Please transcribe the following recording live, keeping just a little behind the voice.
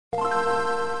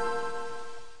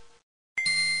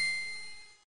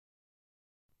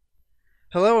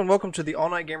Hello and welcome to the All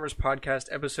Night Gamers Podcast,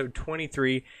 episode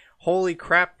 23. Holy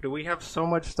crap, do we have so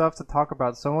much stuff to talk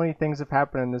about. So many things have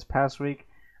happened in this past week.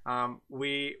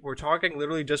 We were talking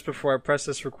literally just before I pressed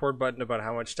this record button about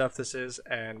how much stuff this is,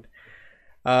 and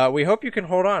we hope you can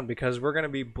hold on because we're going to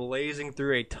be blazing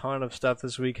through a ton of stuff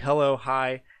this week. Hello,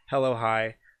 hi.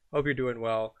 Hope you're doing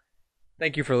well.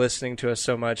 Thank you for listening to us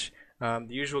so much. The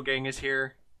usual gang is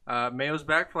here. Mayo's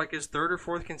back for like his third or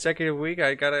fourth consecutive week.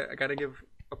 I gotta give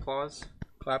applause.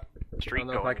 Clap. Streak I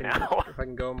don't know going if I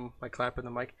can go my clap in the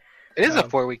mic. It is a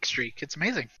 4-week streak. It's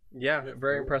amazing. Yeah,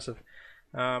 very impressive.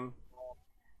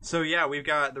 So yeah, we've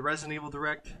got the Resident Evil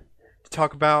Direct to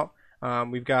talk about.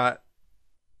 We've got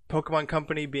Pokemon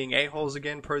Company being a-holes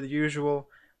again per the usual.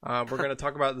 We're going to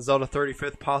talk about the Zelda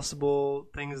 35th possible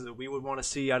things that we would want to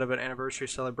see out of an anniversary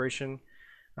celebration.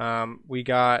 We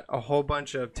got a whole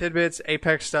bunch of tidbits,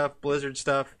 Apex stuff, Blizzard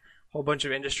stuff, a whole bunch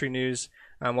of industry news.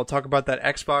 We'll talk about that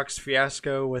Xbox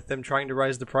fiasco with them trying to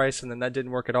raise the price, and then that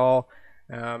didn't work at all.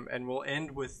 And we'll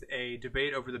end with a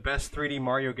debate over the best 3D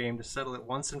Mario game to settle it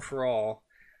once and for all.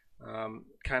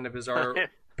 Kind of as our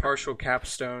partial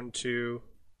capstone to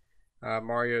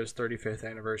Mario's 35th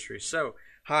anniversary. So,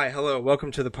 hi, hello,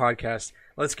 welcome to the podcast.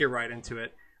 Let's get right into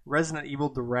it. Resident Evil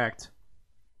Direct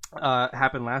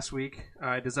happened last week.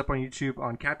 It is up on YouTube,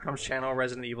 on Capcom's channel,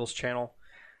 Resident Evil's channel,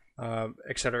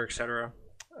 etc., etc.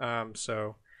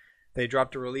 So they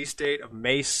dropped a release date of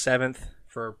May 7th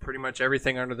for pretty much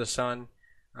everything under the sun,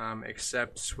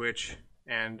 except Switch,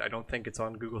 and I don't think it's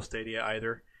on Google Stadia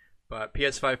either. But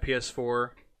PS5,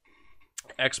 PS4,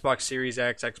 Xbox Series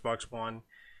X, Xbox One,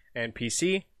 and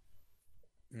PC.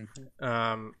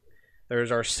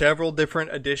 There's are several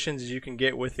different editions you can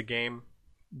get with the game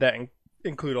that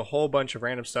include a whole bunch of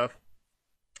random stuff.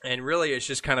 And really, it's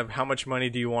just kind of how much money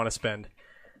do you want to spend.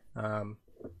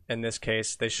 In this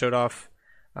case, they showed off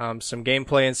some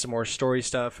gameplay and some more story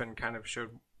stuff and kind of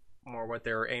showed more what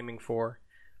they were aiming for.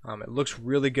 It looks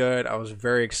really good. I was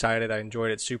very excited. I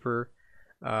enjoyed it super.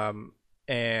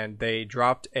 And they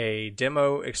dropped a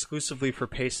demo exclusively for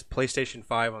PlayStation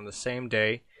 5 on the same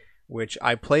day, which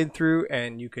I played through,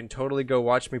 and you can totally go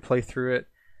watch me play through it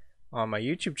on my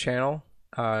YouTube channel,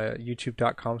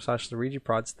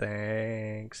 youtube.com/TheRegiProds.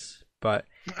 Thanks. But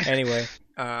anyway,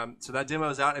 so that demo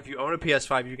is out. If you own a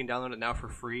PS5, you can download it now for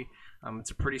free.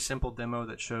 It's a pretty simple demo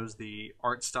that shows the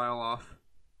art style off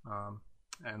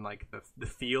and like the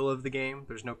feel of the game.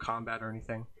 There's no combat or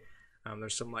anything.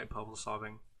 There's some light puzzle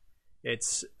solving.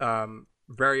 It's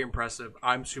very impressive.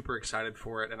 I'm super excited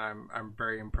for it, and I'm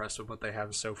very impressed with what they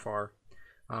have so far.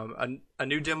 A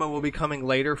new demo will be coming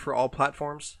later for all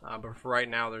platforms, but for right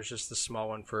now, there's just the small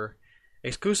one for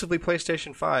exclusively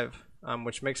PlayStation 5.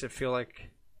 Which makes it feel like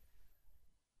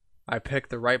I picked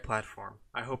the right platform.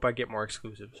 I hope I get more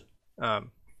exclusives. But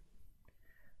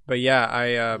yeah,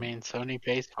 I mean, Sony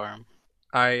pays for them.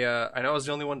 I know I was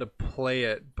the only one to play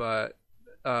it, but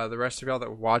the rest of y'all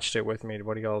that watched it with me,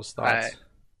 what are y'all's thoughts?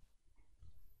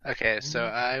 Okay, so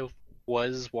I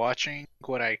was watching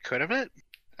what I could of it.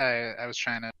 I was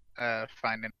trying to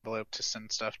find an envelope to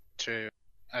send stuff to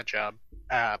a job.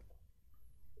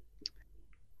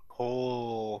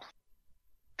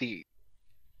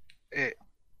 It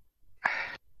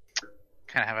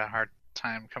kind of have a hard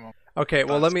time coming. Okay,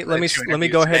 well let me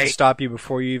go ahead and stop you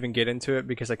before you even get into it,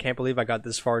 because I can't believe I got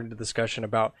this far into the discussion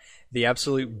about the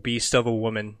absolute beast of a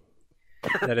woman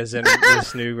that is in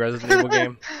this new Resident Evil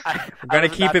game. I'm gonna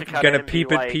keep it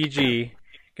PG.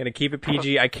 Gonna keep it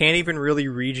PG. I can't even really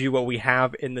read you what we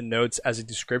have in the notes as a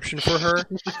description for her,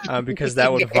 because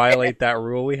that would violate that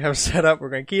rule we have set up. We're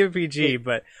gonna keep it PG,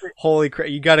 but holy crap,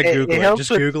 you gotta Google it. Just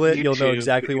Google it, you'll know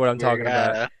exactly what I'm talking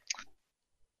about.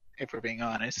 If we're being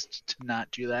honest, to not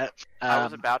do that. I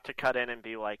was about to cut in and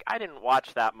be like, I didn't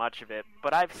watch that much of it,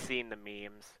 but I've seen the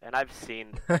memes, and I've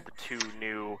seen the two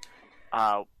new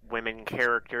women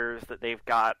characters that they've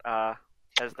got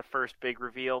as the first big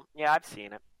reveal. Yeah, I've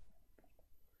seen it.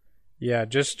 Yeah,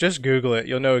 just Google it.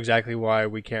 You'll know exactly why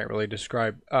we can't really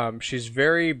describe. She's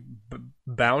very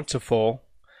bountiful.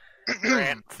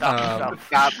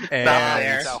 Stop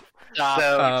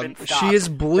and she is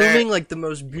blooming like the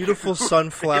most beautiful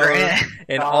sunflower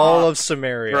in all of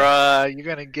Samaria. Bruh, you're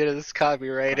gonna get us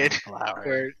copyrighted.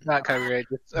 Or not copyrighted,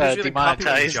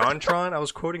 demonetized. JonTron? I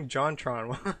was quoting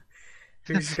JonTron.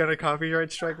 He's gonna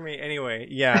copyright strike me? Anyway,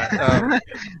 yeah.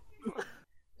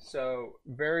 So,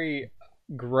 very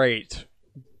great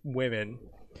women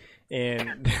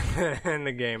in in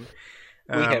the game.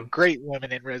 We have great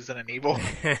women in Resident Evil.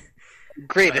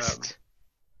 Greatest.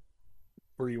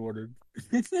 Pre-ordered.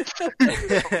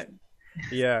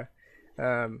 Yeah.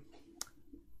 Um,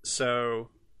 so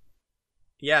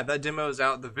yeah, that demo is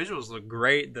out. The visuals look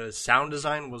great. The sound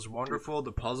design was wonderful.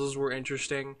 The puzzles were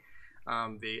interesting.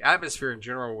 The atmosphere in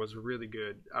general was really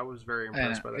good. I was very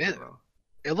impressed by that demo.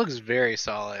 It looks very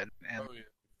solid, and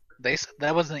they said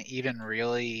that wasn't even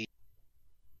really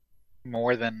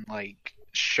more than like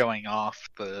showing off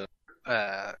the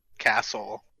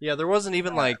castle. Yeah, there wasn't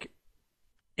even like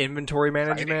inventory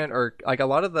management or like a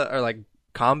lot of the or like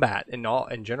combat in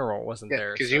general wasn't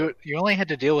there. Because so. you only had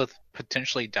to deal with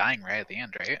potentially dying right at the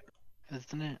end, right?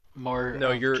 Isn't it more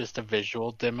No, of you're- just a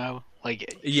visual demo?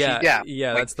 Like, Yeah, Yeah,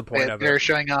 yeah, like, that's the point of They're it.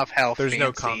 showing off how There's no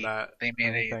fancy combat they or made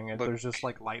anything. it look. There's just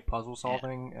like light puzzle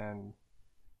solving and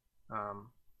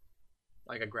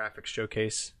like a graphics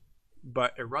showcase.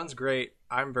 But it runs great.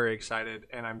 I'm very excited,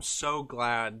 and I'm so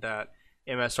glad that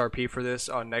MSRP for this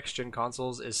on next gen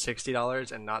consoles is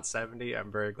 $60 and not $70.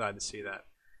 I'm very glad to see that.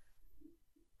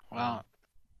 wow.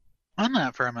 On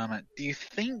that for a moment, do you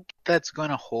think that's going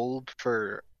to hold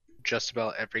for just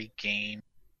about every game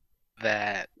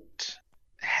that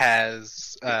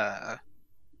has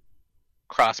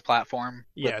cross-platform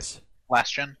with Yes.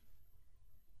 last gen?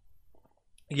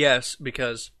 Yes,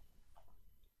 because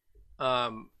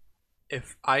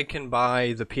if I can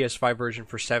buy the PS5 version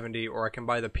for 70 or I can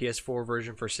buy the PS4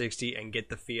 version for 60 and get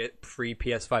the free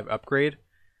PS5 upgrade,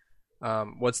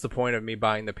 what's the point of me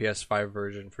buying the PS5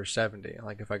 version for 70?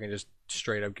 Like if I can just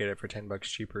straight up get it for $10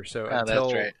 cheaper. So That's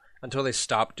right. until they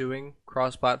stop doing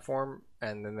cross-platform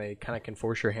and then they kind of can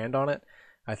force your hand on it,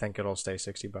 I think it'll stay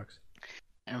 $60.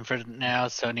 And for now,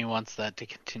 Sony wants that to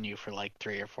continue for like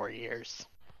 3 or 4 years.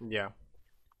 Yeah.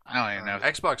 I don't even know. if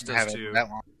Xbox they have does it too. that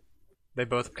long. They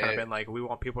both kind of Yeah. been like, we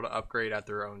want people to upgrade at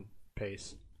their own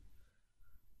pace.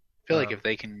 I feel like if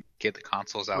they can get the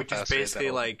consoles out Which is faster, basically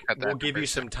that'll like, cut that we'll give number you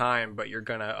some time, but you're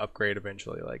gonna upgrade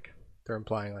eventually. Like they're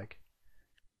implying, like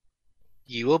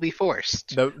You will be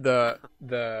forced.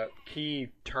 the key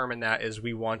term in that is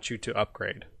we want you to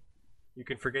upgrade. You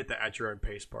can forget the at your own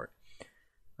pace part.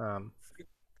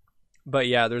 But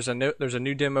yeah, there's a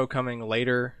new demo coming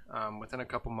later, within a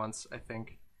couple months, I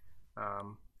think.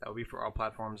 That will be for all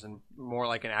platforms and more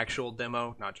like an actual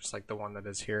demo, not just like the one that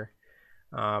is here.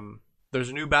 There's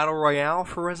a new battle royale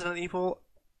for Resident Evil.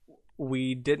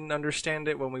 We didn't understand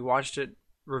it when we watched it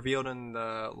revealed in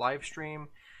the live stream.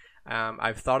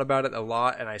 I've thought about it a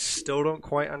lot, and I still don't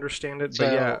quite understand it. But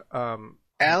So- yeah,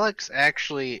 Alex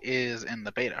actually is in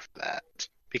the beta for that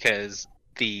because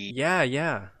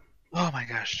yeah. oh my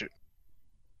gosh, dude.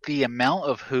 The amount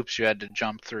of hoops you had to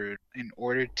jump through in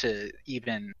order to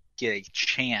even get a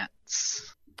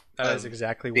chance, That is of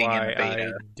exactly being in why the I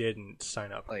beta. didn't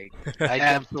sign up. like I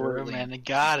jumped through absolutely, them and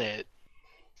got it.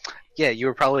 yeah, you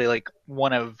were probably like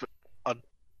one of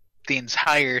the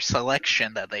entire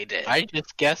selection that they did. I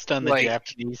just guessed on the Like-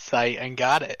 Japanese site and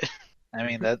got it. I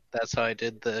mean that's how I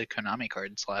did the Konami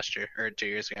cards last year or 2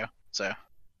 years ago. So,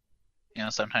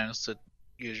 sometimes to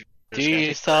use. Do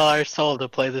you sell our soul to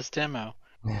play this demo?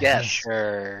 Yes.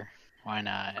 Sure. Why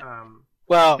not?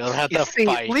 Well, You'll have you to see,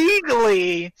 fight.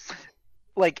 legally,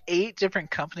 like 8 different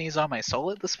companies on my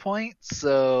soul at this point.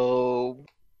 So,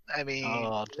 I mean,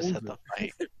 Oh, I'll just have to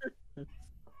fight.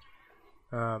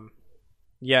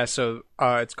 Yeah, so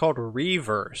it's called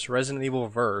Reverse, Resident Evil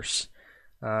Verse.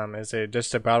 It's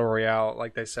just a battle royale.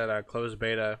 Like they said, a closed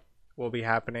beta will be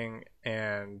happening,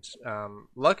 and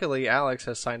luckily Alex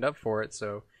has signed up for it,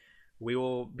 so we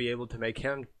will be able to make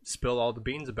him spill all the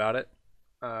beans about it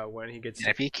when he gets. and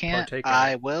if he can't, partake in it.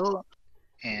 I will.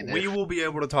 And We will be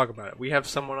able to talk about it. We have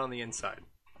someone on the inside.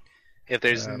 if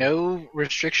there's um, no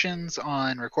restrictions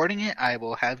on recording it, I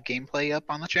will have gameplay up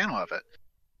on the channel of it.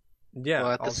 Yeah, We'll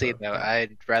have to also, see, though.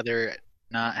 I'd rather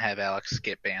not have Alex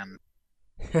get banned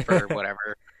for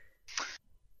whatever.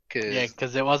 Yeah,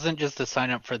 because it wasn't just a sign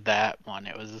up for that one.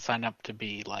 It was a sign up to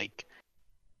be like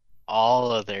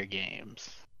all of their games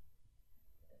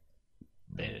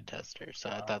beta tester. So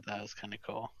I thought that was kind of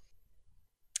cool.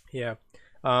 Yeah.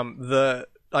 The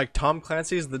Tom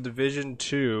Clancy's The Division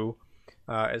 2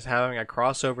 is having a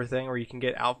crossover thing where you can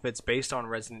get outfits based on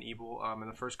Resident Evil in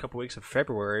the first couple weeks of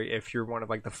February if you're one of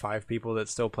like the 5 people that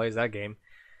still plays that game.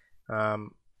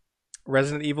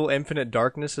 Resident Evil Infinite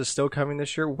Darkness is still coming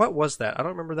this year. What was that? I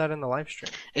don't remember that in the live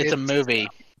stream. It's a movie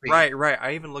Right.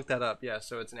 I even looked that up. Yeah,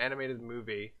 so it's an animated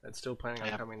movie that's still planning on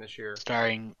Yep. coming this year.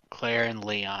 starring Claire and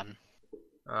Leon.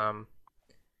 Um,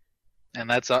 And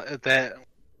that's that.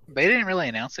 They didn't really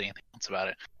announce anything else about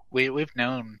it. We've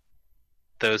known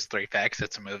those 3 facts.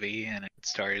 It's a movie and it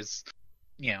stars,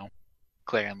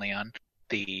 Claire and Leon,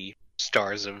 the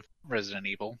stars of Resident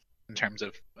Evil in terms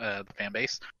of the fan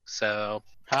base. So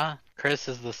Huh? Chris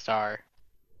is the star.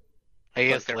 I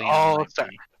guess they're Leon all might star-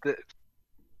 be.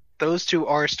 those two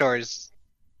are stars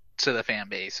to the fan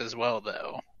base as well,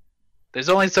 though. There's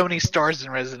only so many stars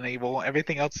in Resident Evil.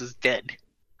 Everything else is dead.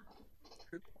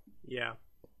 Yeah.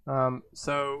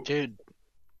 So Dude,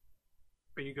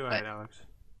 you go ahead, Alex.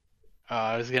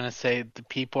 I was gonna say the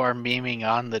people are memeing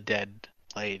on the dead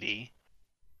lady.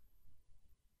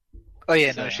 Oh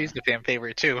yeah, So- no, she's the fan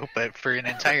favorite too, but for an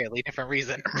entirely different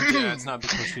reason. Yeah, it's not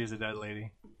because she's a dead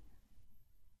lady.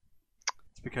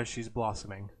 It's because she's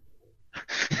blossoming.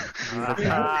 Leave it at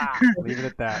that. Leave it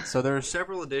at that. So there are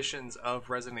several editions of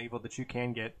Resident Evil that you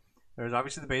can get. There's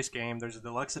obviously the base game. There's a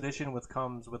deluxe edition which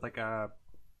comes with like a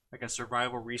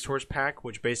survival resource pack,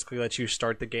 which basically lets you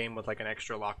start the game with like an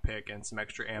extra lockpick and some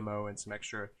extra ammo and some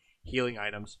extra healing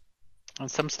items.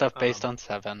 And some stuff based on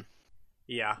 7.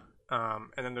 Yeah. And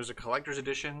then there's a collector's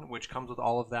edition, which comes with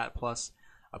all of that, plus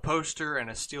a poster and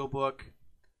a steelbook,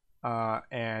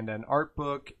 and an art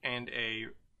book, and a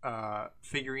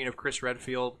figurine of Chris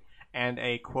Redfield, and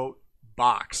a, quote,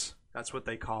 box. That's what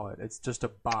they call it. It's just a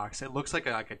box. It looks like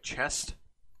a chest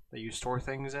that you store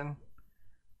things in,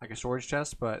 like a storage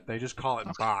chest, but they just call it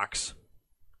box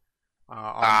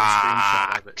on the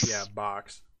screenshot of it. Yeah,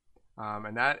 box.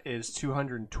 And that is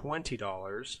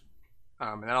 $220.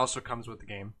 And that also comes with the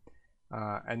game.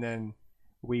 And then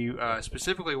we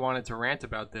specifically wanted to rant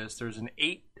about this. There's an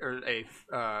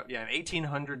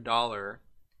 $1,800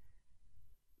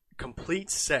 complete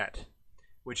set,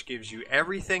 which gives you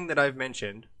everything that I've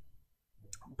mentioned,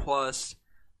 plus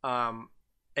a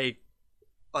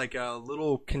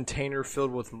little container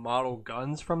filled with model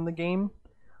guns from the game,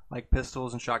 like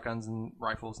pistols and shotguns and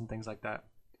rifles and things like that.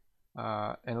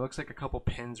 And it looks like a couple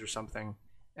pins or something,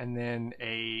 and then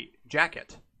a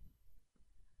jacket.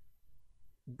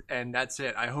 And that's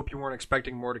it. I hope you weren't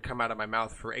expecting more to come out of my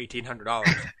mouth for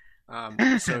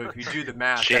 $1,800. So if you do the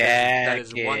math, that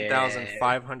is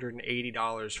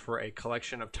 $1,580 for a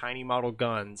collection of tiny model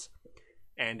guns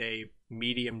and a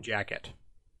medium jacket.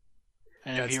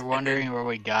 And if you're wondering where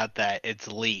we got that, it's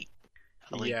leaked.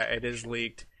 Yeah, it is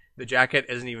leaked. The jacket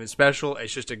isn't even special.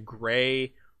 It's just a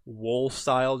gray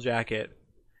wool-style jacket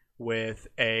with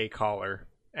a collar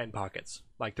and pockets.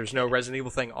 Like, there's no Resident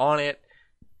Evil thing on it.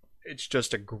 It's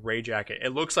just a gray jacket.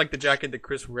 It looks like the jacket that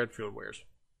Chris Redfield wears.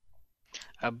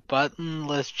 A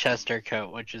buttonless Chester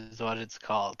coat, which is what it's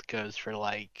called, goes for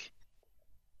like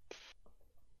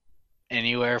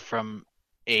anywhere from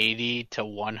 80 to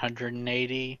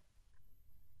 180.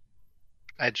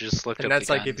 I just looked And up that's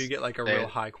the like guns. if you get like a real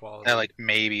high quality. They're like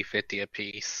maybe 50 a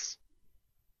piece.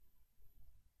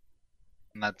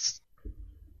 And that's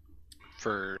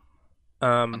for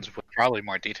ones with probably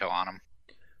more detail on them.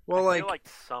 Well, I feel like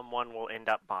someone will end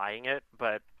up buying it,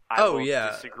 but I will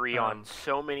disagree on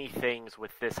so many things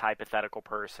with this hypothetical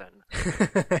person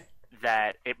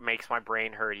that it makes my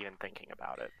brain hurt even thinking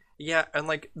about it. Yeah, and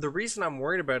like the reason I'm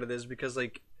worried about it is because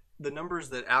like the numbers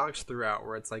that Alex threw out,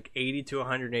 where it's like $80 to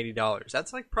 $180,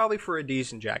 that's like probably for a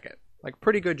decent jacket, like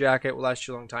pretty good jacket, will last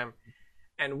you a long time.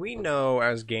 And we know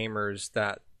as gamers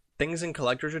that things in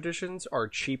collector's editions are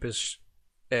cheap as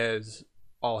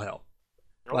all hell.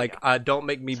 Oh, like, yeah. Don't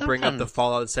make me bring up the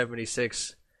Fallout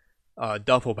 76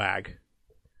 duffel bag.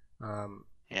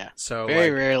 Yeah. So very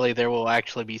rarely there will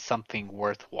actually be something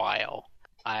worthwhile.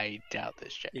 I doubt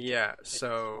this jacket. Yeah,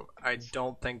 so I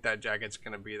don't think that jacket's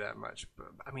gonna be that much. But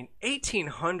I mean,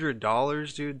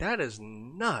 $1,800, dude, that is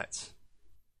nuts.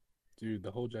 Dude,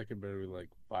 the whole jacket better be like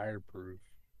fireproof.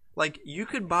 Like, you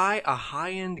could buy a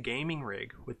high-end gaming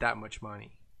rig with that much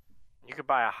money. You could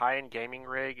buy a high-end gaming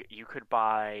rig. You could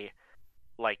buy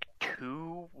like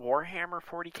 2 Warhammer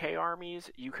 40K armies.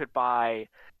 You could buy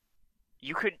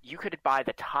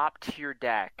the top tier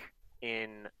deck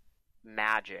in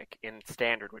Magic in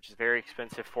Standard, which is a very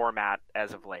expensive format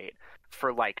as of late,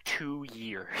 for like 2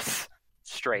 years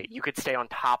straight. You could stay on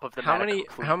top of the meta.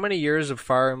 How many years of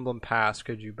Fire Emblem Pass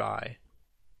could you buy?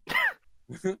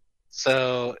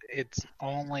 So it's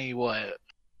only what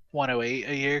 108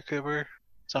 a year, Cooper,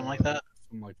 something like that.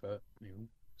 Something like that. Yeah.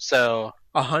 So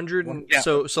 100. Yeah.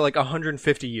 So like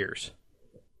 150 years.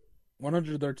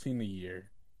 113 a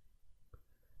year.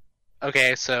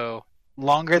 okay, so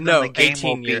longer than No, the game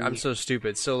 18 will years. be. I'm so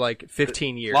stupid. So like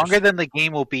 15 years. Longer than the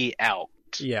game will be out.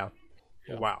 Yeah.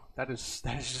 Yeah. Wow, that is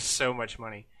just so much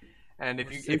money. And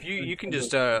if you can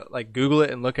just like Google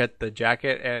it and look at the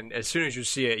jacket, and as soon as you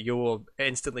see it, you will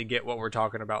instantly get what we're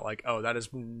talking about. Like, oh, that is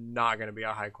not going to be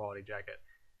a high quality jacket.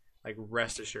 Like,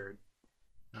 rest assured.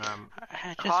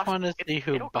 I just want to see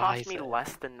who it'll buys cost me it.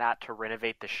 less than that to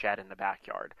renovate the shed in the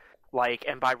backyard. Like,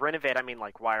 and by renovate, I mean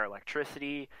like wire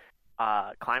electricity,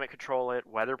 climate control it,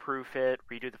 weatherproof it,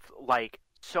 redo the like.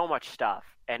 so much stuff.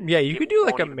 And Yeah, you it could do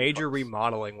like won't a even be major close.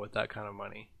 remodeling with that kind of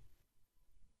money.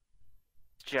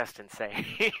 It's just insane.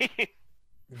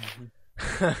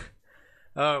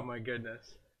 Oh my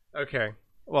goodness. Okay.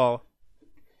 Well,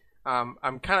 I'm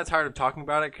kind of tired of talking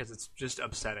about it because it's just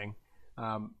upsetting.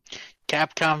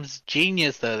 Capcom's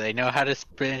genius, though. They know how to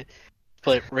split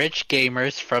rich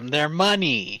gamers from their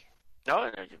money.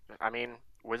 No, I mean,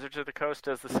 Wizards of the Coast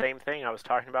does the same thing. I was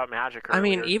talking about Magic I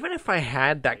earlier. mean, even if I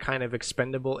had that kind of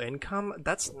expendable income,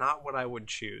 that's not what I would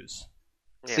choose.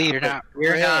 Yeah. See, You're not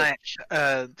you're rich.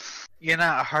 you're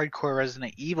not a hardcore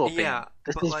Resident Evil fan. Yeah,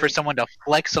 This but is for like- someone to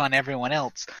flex on everyone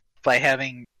else by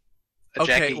having a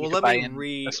Okay, jacket well you let can buy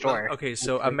me in a store. Okay,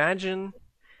 so imagine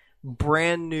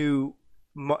brand new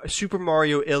Super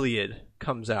Mario Iliad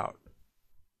comes out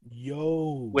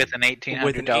Yo. With an $1,800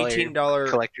 with an $18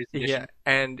 collector's edition. Yeah,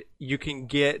 and you can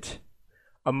get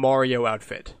a Mario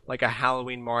outfit, like a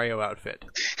Halloween Mario outfit,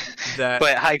 that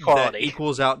But high that quality.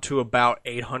 equals out to about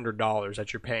 $800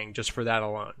 that you're paying just for that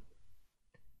alone.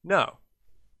 No,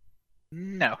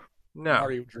 No.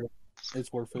 Mario Drip.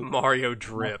 It's worth it. Mario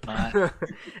drip. Not.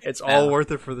 It's No. all worth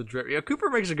it for the drip. Yeah,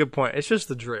 Cooper makes a good point. It's just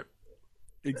the drip.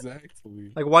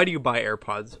 Exactly. Like, why do you buy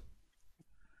AirPods?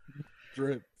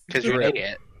 Drip. Because you're an Drip.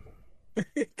 idiot.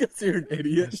 Because you're an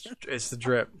idiot. It's the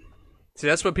drip. See,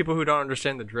 that's what people who don't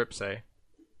understand the drip say.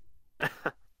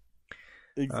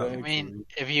 Exactly. I mean,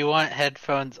 if you want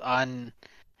headphones on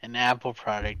an Apple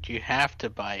product, you have to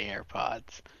buy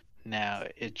AirPods. Now,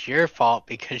 it's your fault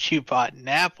because you bought an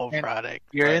Apple And product.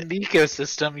 You're but in the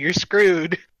ecosystem. You're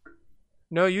screwed.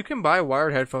 No, you can buy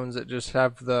wired headphones that just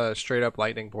have the straight up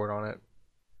lightning port on it.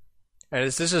 And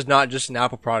this is not just an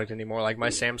Apple product anymore. Like my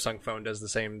Samsung phone does the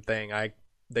same thing.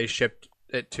 They shipped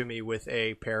it to me with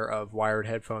a pair of wired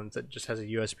headphones that just has a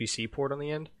USB-C port on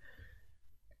the end,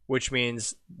 which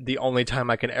means the only time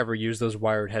I can ever use those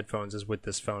wired headphones is with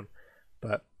this phone.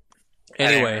 But I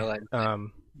didn't anyway, realize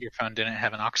your phone didn't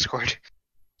have an aux cord.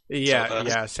 yeah, So does.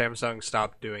 yeah, Samsung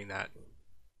stopped doing that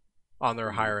on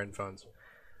their higher end phones.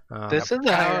 This is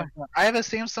how I have a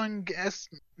Samsung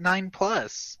S9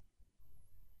 Plus.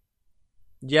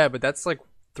 Yeah, but that's like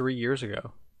 3 years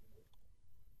ago.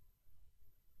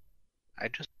 I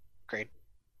just great.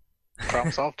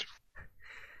 Problem solved.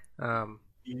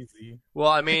 Easy.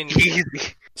 Well, I mean, Easy.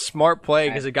 smart play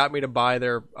because it got me to buy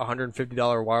their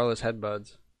 $150 wireless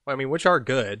headbuds. I mean, which are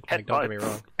good. Like, don't get me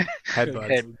wrong.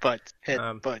 Headbuds.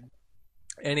 Headbutt.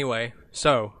 Anyway,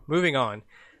 so moving on.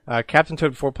 Captain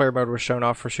Toad 4-player mode was shown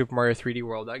off for Super Mario 3D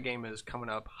World. That game is coming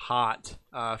up hot.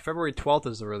 February 12th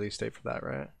is the release date for that,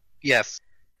 right? Yes.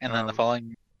 And then the Um,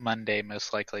 following Monday,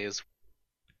 most likely, is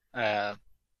we're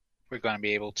going to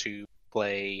be able to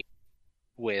play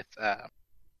with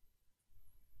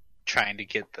trying to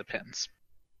get the pins.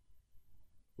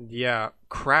 Yeah.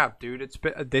 Crap, dude.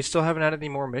 They still haven't had any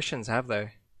more missions, have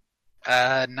they?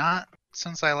 Not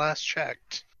since I last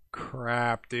checked.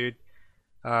 Crap, dude.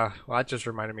 Well, that just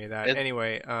reminded me of that.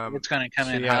 Anyway, It's going to come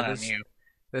so in yeah, hot on you.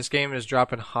 This game is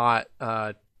dropping hot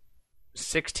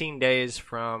 16 days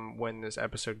from when this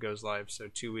episode goes live, so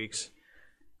 2 weeks,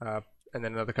 and then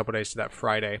another couple days to that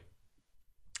Friday.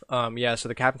 Yeah, so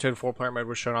the Captain Toad 4-player mode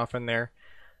was shown off in there.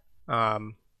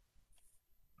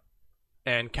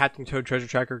 And Captain Toad Treasure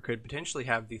Tracker could potentially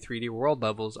have the 3D world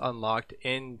levels unlocked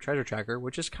in Treasure Tracker,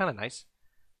 which is kind of nice.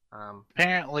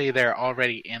 Apparently, they're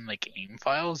already in the game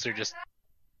files. They're just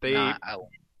They not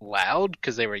allowed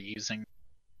because they were using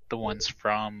the ones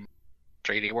from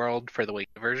 3D World for the Wii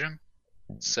version.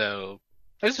 So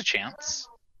there's a chance.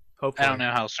 hopefully. I don't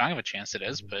know how strong of a chance it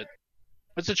is, but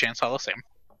it's a chance all the same.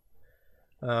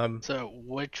 So,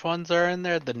 which ones are in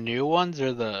there? The new ones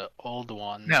or the old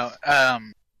ones? No,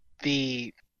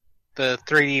 the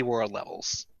 3D World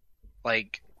levels,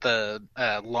 like the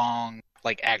long,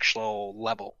 like actual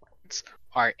levels,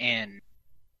 are in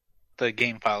the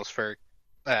game files for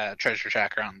Treasure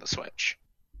Tracker on the Switch.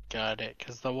 Got it.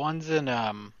 Because the ones in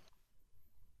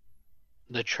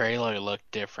the trailer looked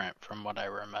different from what I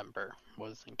remember.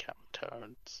 Was in Captain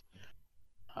Toad's.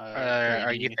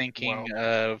 Are you 3D thinking world.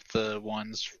 of the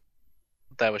ones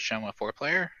that was shown with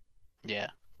 4-player? Yeah.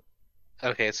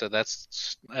 Okay, so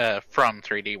that's from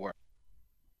 3D World.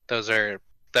 Those are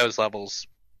those levels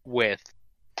with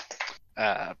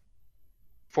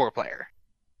 4-player.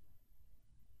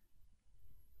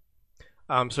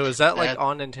 So is that like That-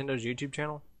 on Nintendo's YouTube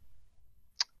channel?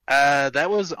 That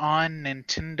was on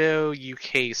Nintendo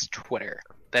UK's Twitter.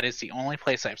 That is the only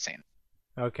place I've seen.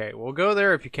 Okay, we'll go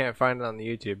there if you can't find it on the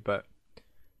YouTube. But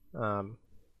so I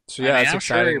yeah, mean, it's I'm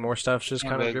exciting. sure More stuff's just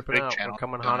one kind of of those dripping big out. We're channels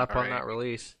coming doing hot it up on already. that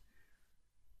release.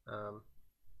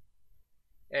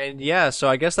 And yeah, so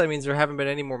I guess that means there haven't been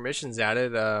any more missions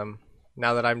added.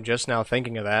 Now that I'm just now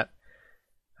thinking of that.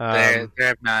 There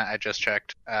have not. I just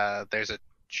checked. There's a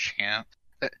chance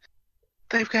that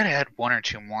they've got to add one or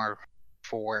two more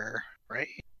for right.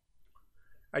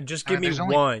 Just give me there's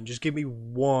one. only- Just give me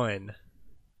one.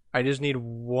 I just need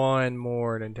one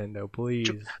more, Nintendo, please.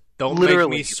 Don't make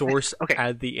Literally. me source Okay.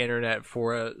 at the internet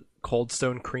for a Cold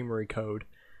Stone Creamery code.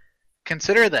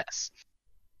 Consider this: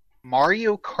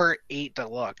 Mario Kart 8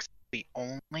 Deluxe, the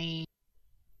only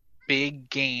big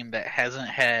game that hasn't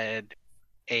had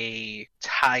a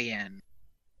tie-in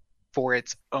for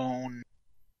its own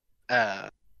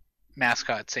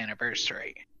mascot's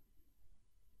anniversary.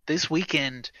 This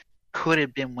weekend could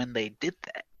have been when they did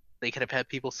that. They could have had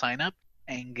people sign up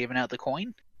and given out the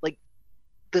coin. Like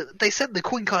they said, the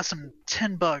coin cost them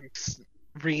 $10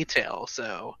 retail,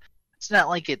 so it's not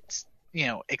like it's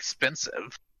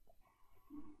expensive.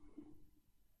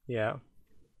 Yeah.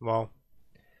 Well,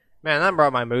 man, that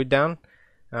brought my mood down.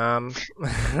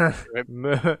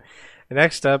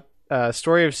 Next up,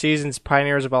 Story of Seasons: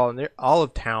 Pioneers of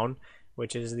Olive Town,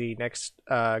 which is the next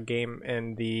game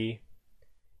in the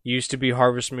used to be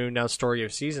Harvest Moon, now Story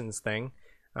of Seasons thing.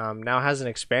 Now has an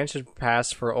expansion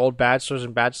pass for old bachelors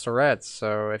and bachelorettes.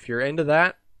 So if you're into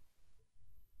that,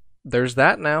 there's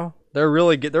that now. They're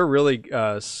really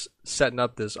setting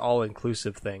up this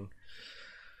all-inclusive thing.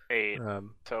 Wait,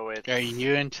 so it's Are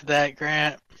you into that,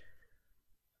 Grant?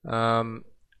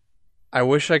 I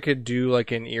wish I could do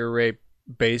like an ear rape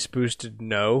bass boosted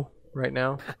no right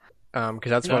now, because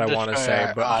that's what I want to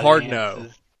say, but hard no.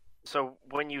 So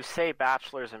when you say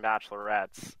bachelors and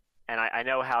bachelorettes, and I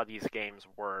know how these games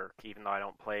work, even though I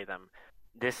don't play them,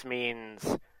 this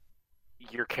means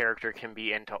your character can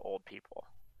be into old people,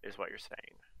 is what you're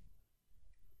saying.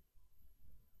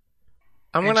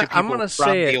 I'm Into people gonna from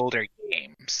say the it. older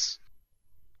games.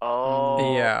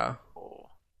 Oh. Yeah,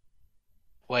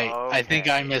 Wait, I think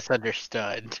I Okay.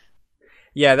 misunderstood.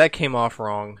 yeah, that came off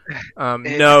wrong.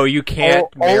 No, you can't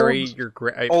Old- marry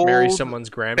marry old someone's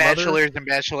grandmother. Bachelors and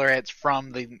bachelorettes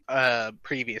from the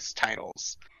previous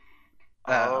titles.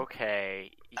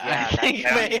 Okay. I Yeah, think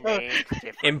that Mayo- named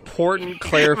differently. Important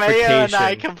Mayo and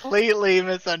I clarification. completely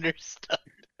misunderstood.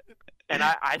 And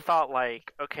I thought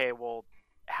like, okay, well,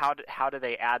 how do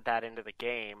they add that into the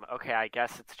game? Okay, I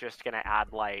guess it's just gonna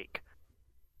add like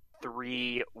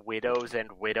 3 widows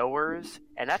and widowers,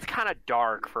 and that's kind of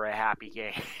dark for a happy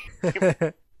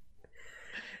game.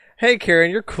 Hey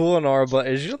Karen, you're cool and all, but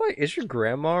is your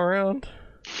grandma around?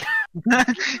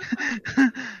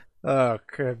 Oh,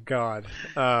 good God.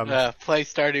 Play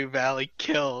Stardew Valley,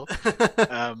 kill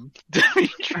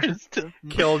Demetrius to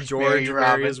Kill George, Mary marry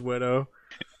Robin. his widow.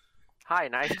 Hi,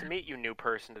 nice to meet you, new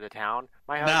person to the town.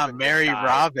 My Nah, husband just Mary died.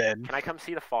 Robin. Can I come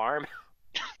see the farm?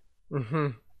 Mm-hmm.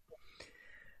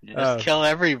 Just kill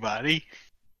everybody.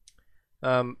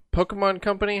 Pokemon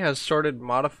Company has started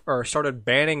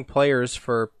banning players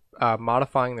for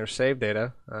modifying their save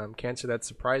data. Can't say that's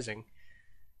surprising.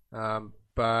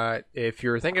 But if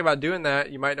you're thinking about doing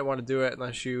that, you might not want to do it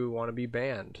unless you want to be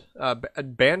banned.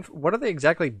 Banned? What are they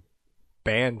exactly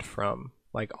banned from?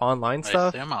 Like online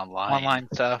stuff? I assume online. Online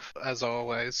stuff, as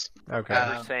always. Okay.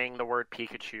 Never saying the word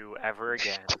Pikachu ever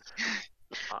again.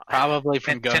 Probably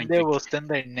from going Nintendo to will send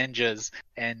their ninjas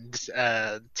and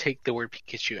take the word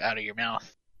Pikachu out of your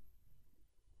mouth.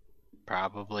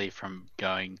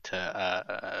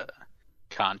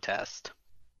 contest.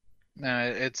 No,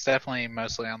 it's definitely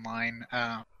mostly online.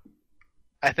 I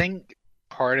think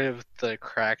part of the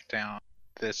crackdown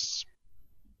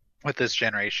with this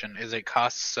generation is it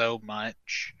costs so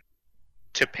much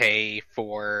to pay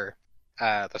for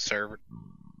the server.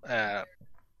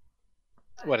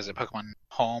 What is it, Pokemon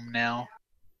Home now?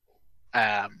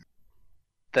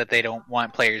 That they don't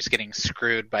want players getting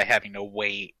screwed by having to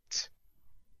wait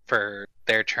for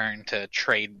their turn to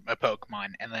trade a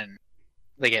Pokemon, and then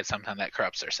they get something that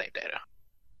corrupts their save data.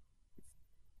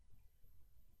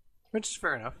 Which is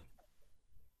fair enough.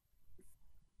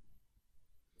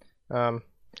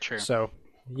 True. So,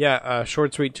 yeah,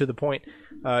 short, sweet, to the point.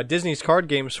 Disney's card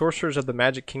game Sorcerers of the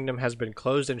Magic Kingdom has been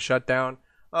closed and shut down.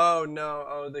 Oh no!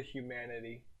 Oh, the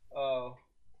humanity.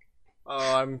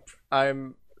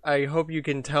 I hope you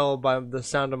can tell by the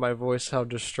sound of my voice how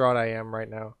distraught I am right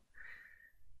now.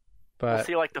 Well, But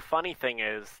see, like, the funny thing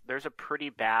is, there's a pretty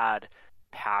bad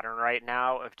pattern right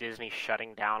now of Disney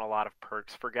shutting down a lot of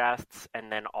perks for guests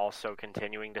and then also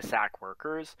continuing to sack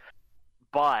workers.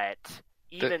 But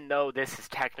even though this is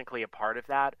technically a part of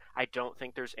that, I don't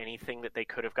think there's anything that they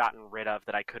could have gotten rid of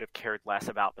that I could have cared less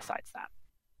about besides that.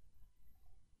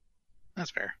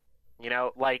 That's fair. You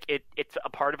know, like it's a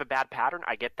part of a bad pattern.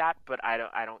 I get that, but I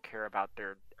don't care about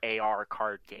their AR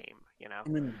card game. You know. I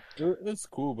mean, it's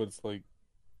cool, but it's like,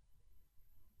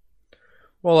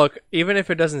 Well, look, even if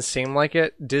it doesn't seem like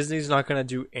it, Disney's not going to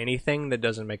do anything that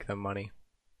doesn't make them money.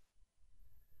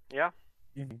 Yeah.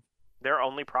 Mhm. Their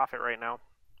only profit right now,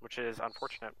 which is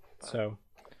unfortunate. But... So,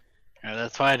 Yeah,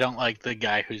 that's why I don't like the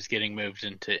guy who's getting moved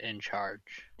into in charge.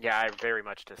 yeah, I very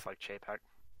much dislike Chapek.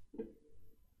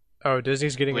 oh,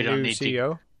 Disney's getting We a don't new need to-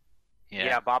 CEO?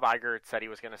 Yeah. Bob Iger said he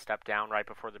was going to step down right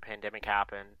before the pandemic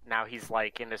happened. Now he's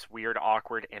like in this weird,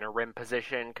 awkward interim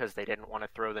position because they didn't want to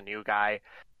throw the new guy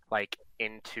like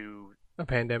into A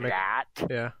pandemic? that.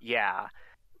 Yeah. Yeah,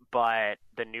 but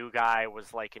the new guy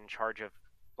was like in charge of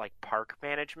like park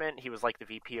management. He was like the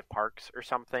VP of parks or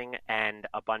something, and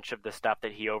a bunch of the stuff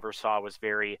that he oversaw was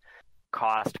very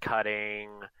cost cutting,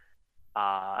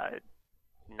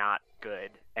 not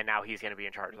good. And now he's going to be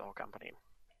in charge of the whole company.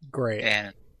 Great.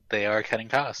 And they are cutting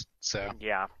costs, so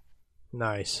Yeah,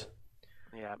 Nice.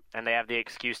 yeah, and they have the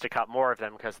excuse to cut more of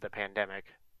them because of the pandemic.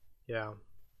 Yeah.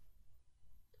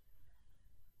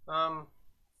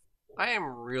 I am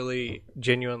really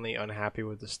genuinely unhappy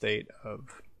with the state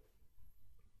of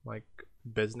like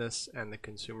business and the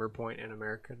consumer point in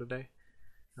America today.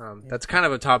 That's kind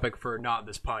of a topic for not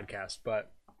this podcast,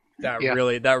 but that Yeah.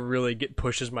 really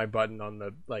pushes my button on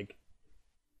the like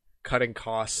cutting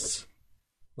costs,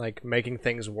 like making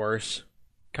things worse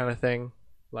kind of thing.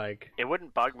 Like It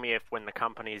wouldn't bug me if when the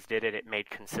companies did it, it made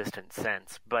consistent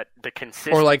sense. But the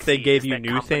consistency Or like they gave is you that new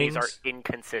companies things. are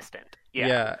inconsistent. yeah,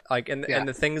 Yeah. like and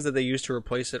the things that they use to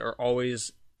replace it are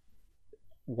always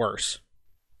worse.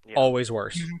 Yeah. Always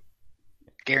worse. Mhm.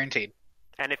 guaranteed.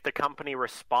 And if the company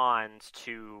responds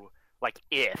to, like,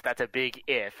 if, that's a big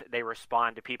if, they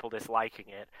respond to people disliking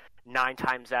it, 9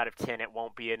 times out of 10, it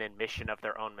won't be an admission of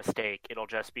their own mistake. It'll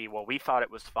just be, well, we thought it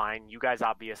was fine. You guys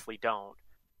obviously don't.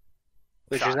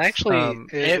 Which is Sucks. actually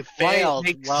It why failed.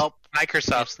 makes Well,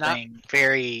 Microsoft's it's not- thing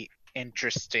very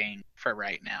interesting for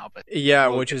right now. But Yeah,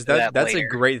 we'll which get is to that's a later.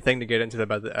 great thing to get into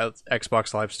about the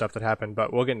Xbox Live stuff that happened,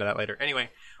 but we'll get into that later. Anyway,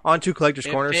 on to Collector's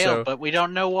it Corner. failed, So, but we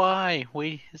don't know why.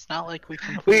 It's not like we we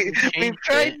completely we've changed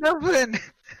tried it. nothing.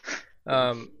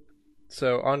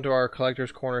 so on to our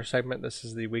Collector's Corner segment. This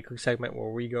is the weekly segment where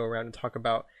we go around and talk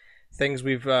about things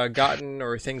we've gotten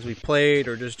or things we played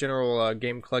or just general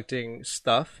game collecting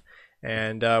stuff.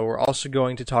 And we're also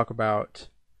going to talk about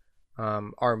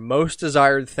our most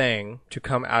desired thing to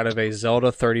come out of a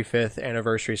Zelda 35th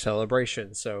anniversary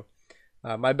celebration. So,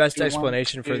 my best You want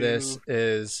explanation for this to-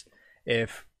 is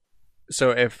if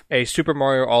a Super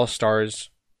Mario All Stars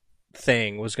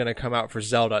thing was going to come out for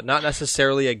Zelda, not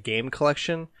necessarily a game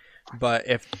collection, but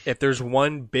if there's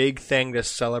one big thing to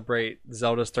celebrate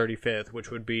Zelda's 35th,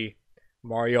 which would be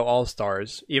Mario All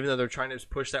Stars, even though they're trying to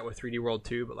push that with 3D World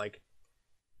 2, but like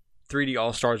 3D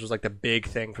All Stars was like the big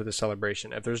thing for the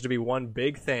celebration. If there's to be one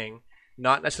big thing,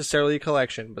 not necessarily a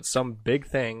collection, but some big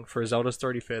thing for Zelda's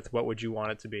 35th, what would you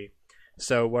want it to be?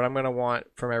 So what I'm going to want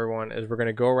from everyone is we're going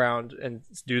to go around and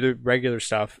do the regular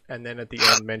stuff, and then at the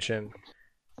end mention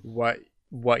what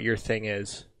your thing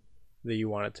is that you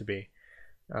want it to be.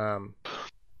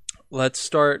 Let's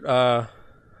start.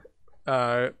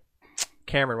 Cameron,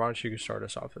 why don't you start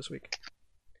us off this week?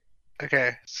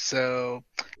 Okay, so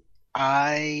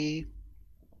I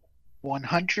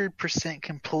 100%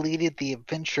 completed the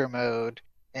adventure mode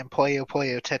in Puyo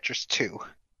Puyo Tetris 2.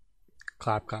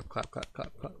 Clap, clap, clap, clap,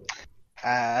 clap, clap.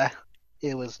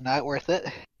 It was not worth it.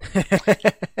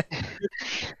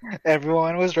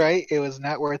 Everyone was right. It was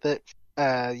not worth it.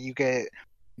 You get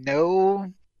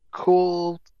no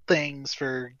cool things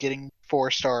for getting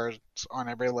 4 stars on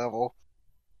every level.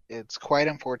 It's quite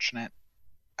unfortunate.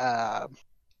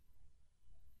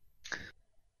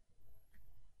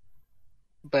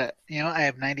 But, I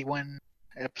have 91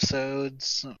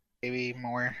 episodes, maybe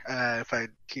more, if I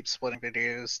keep splitting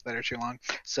videos that are too long.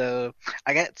 So,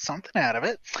 I got something out of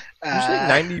it. Did you say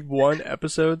 91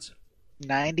 episodes?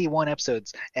 91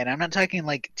 episodes. And I'm not talking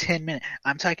like 10 minutes.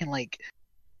 I'm talking like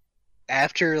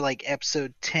after like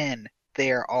episode 10,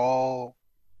 they are all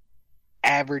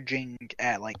averaging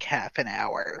at like half an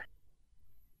hour.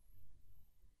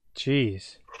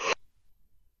 Jeez.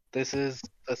 This is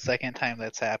the second time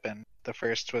that's happened. The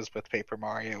first was with Paper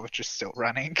Mario, which is still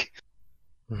running.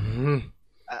 Mhm.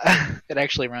 It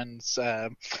actually runs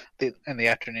in the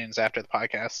afternoons after the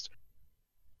podcast.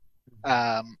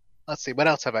 Let's see, what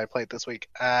else have I played this week?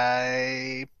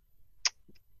 I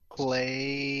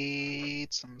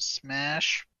played some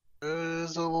Smash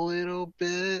Bros. A little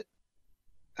bit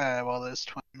while those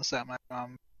twins that my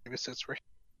mom babysits were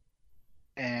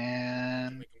here.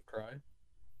 And Make him cry.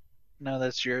 No,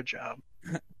 that's your job,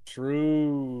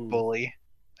 True. bully.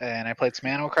 And I played some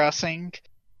Animal Crossing.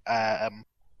 Um,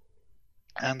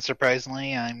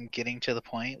 Unsurprisingly, I'm getting to the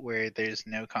point where there's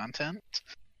no content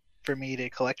for me to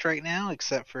collect right now,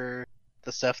 except for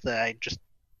the stuff that I just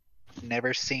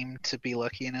never seem to be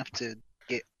lucky enough to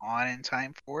get on in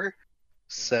time for.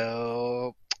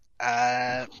 So,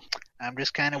 I'm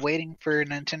just kind of waiting for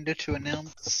Nintendo to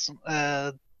announce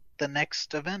the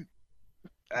next event.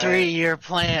 3-year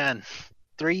plan.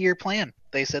 3-year plan.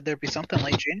 They said there'd be something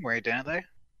late January, didn't they?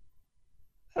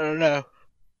 I don't know.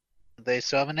 They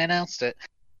still haven't announced it.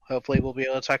 Hopefully, we'll be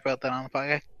able to talk about that on the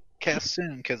podcast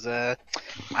soon, because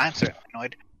I'm certainly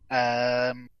annoyed.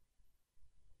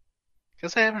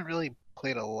 Because I haven't really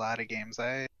played a lot of games.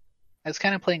 I was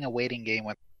kind of playing a waiting game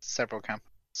with several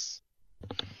companies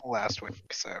last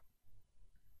week, so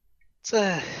it's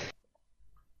a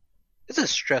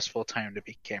stressful time to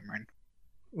be Cameron.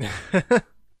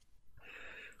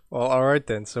 Well, all right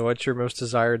then. So, what's your most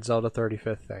desired Zelda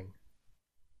 35th thing?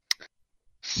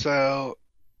 So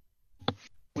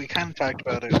we kind of talked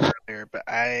about it earlier, but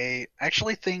I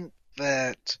actually think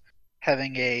that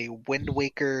having a Wind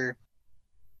Waker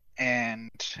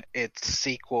and its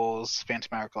sequels, Phantom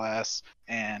Hourglass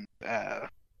and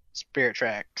Spirit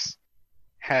Tracks,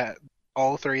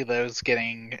 all three of those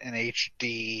getting an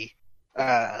HD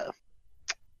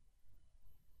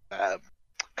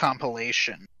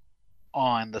compilation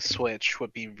on the Switch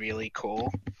would be really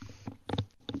cool.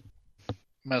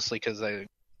 Mostly because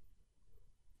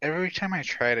every time I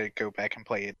try to go back and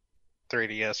play a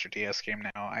 3DS or DS game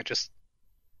now, I just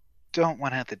don't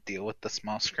want to have to deal with the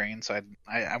small screen. So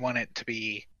I want it to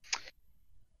be,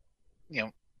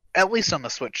 at least on the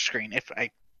Switch screen if I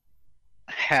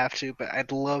have to. But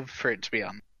I'd love for it to be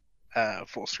on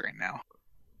full screen now.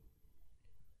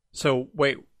 So,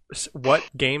 wait, what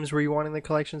games were you wanting in the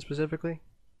collection specifically?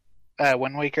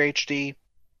 Wind Waker HD,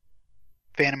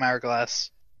 Phantom Hourglass,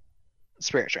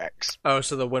 Spirit Tracks. Oh,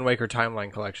 so the Wind Waker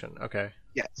Timeline Collection. Okay.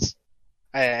 Yes.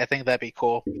 I think that'd be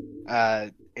cool.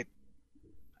 I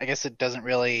guess it doesn't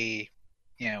really,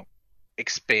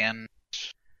 expand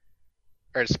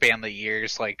or span the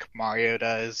years like Mario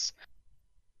does,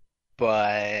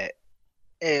 but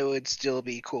it would still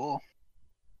be cool.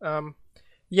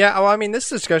 Yeah, well, I mean, this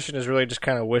discussion is really just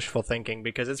kind of wishful thinking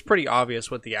because it's pretty obvious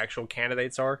what the actual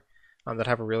candidates are that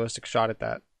have a realistic shot at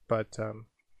that. But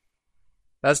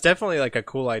that's definitely like a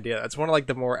cool idea. That's one of like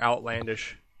the more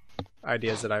outlandish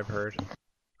ideas that I've heard.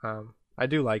 I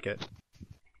do like it.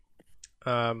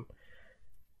 Mayo,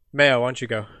 why don't you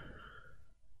go?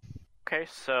 Okay,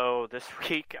 so this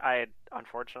week I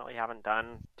unfortunately haven't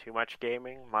done too much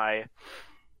gaming. My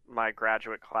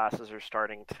graduate classes are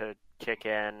starting to kick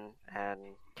in, and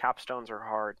capstones are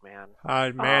hard, man.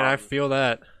 I feel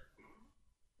that.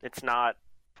 It's not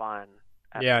fun.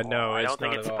 Yeah, all. no, I it's don't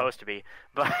think not it's at all. supposed to be,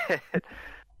 but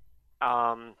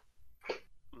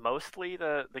mostly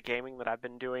the gaming that I've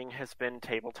been doing has been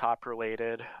tabletop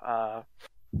related,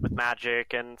 with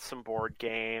Magic and some board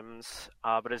games.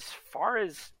 But as far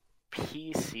as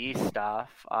PC stuff,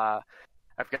 I've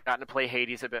gotten to play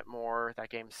Hades a bit more. That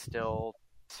game's still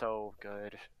so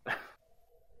good.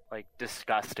 Like,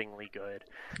 disgustingly good.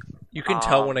 You can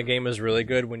tell when a game is really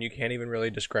good when you can't even really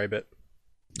describe it.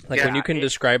 Like, when Yeah, you can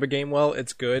describe a game well,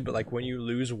 it's good, but like when you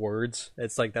lose words,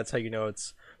 it's like that's how you know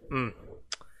it's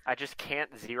I just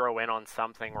can't zero in on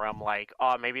something where I'm like,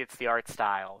 oh, maybe it's the art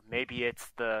style. Maybe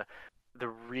it's the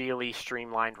really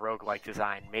streamlined roguelike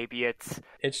design. Maybe it's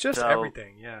just the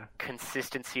everything, yeah.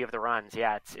 consistency of the runs.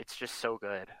 Yeah, it's just so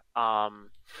good.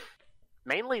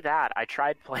 Mainly that. I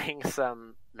tried playing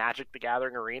some Magic the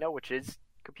Gathering Arena, which is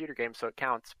a computer game, so it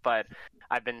counts, but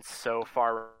I've been so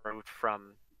far removed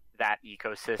from that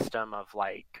ecosystem of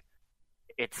like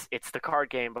it's the card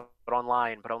game but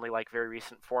online, but only like very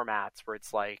recent formats where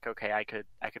it's like, okay, I could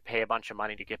pay a bunch of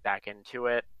money to get back into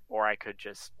it, or I could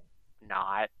just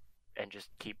not and just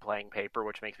keep playing paper,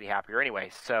 which makes me happier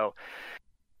anyway. So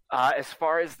as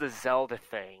far as the Zelda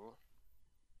thing,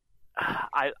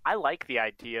 I like the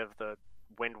idea of the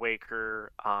Wind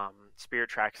Waker, Spirit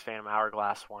Tracks, Phantom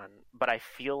Hourglass one, but I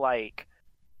feel like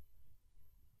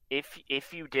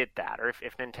if you did that, or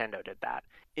if Nintendo did that,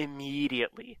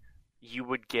 immediately you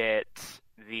would get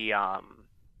the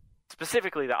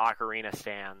specifically the Ocarina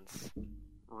stands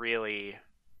really,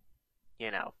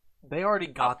 They already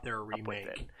got their up with remake.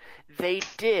 it. They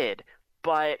did,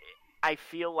 but I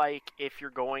feel like if you're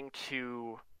going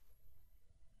to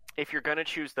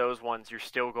choose those ones, you're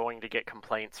still going to get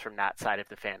complaints from that side of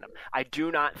the fandom. I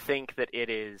do not think that it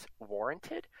is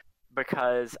warranted,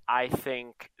 because I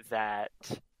think that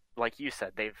like you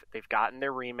said, they've gotten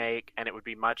their remake, and it would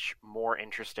be much more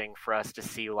interesting for us to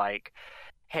see, like,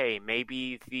 hey,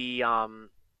 maybe the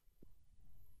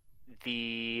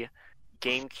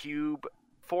GameCube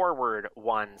forward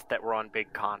ones that were on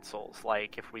big consoles,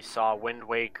 like if we saw Wind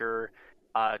Waker,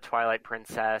 Twilight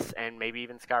Princess, and maybe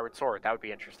even Skyward Sword. That would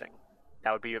be interesting.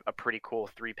 That would be a pretty cool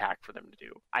 3-pack for them to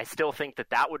do. I still think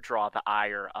that would draw the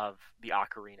ire of the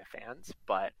Ocarina fans,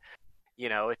 but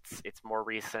it's more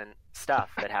recent stuff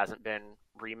that hasn't been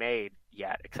remade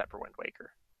yet, except for Wind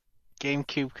Waker.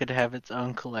 GameCube could have its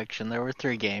own collection. There were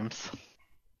 3 games.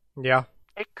 Yeah.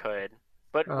 It could,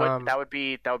 but that would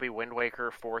be Wind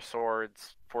Waker, Four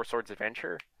Swords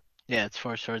Adventure. Yeah, it's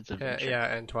Four Swords Adventure.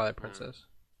 Yeah, and Twilight Princess.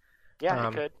 Yeah,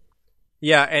 it could.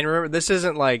 Yeah, and remember, this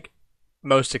isn't like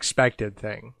most expected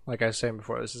thing. Like I was saying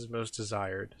before, this is most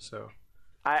desired. So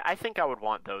I think I would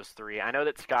want those 3. I know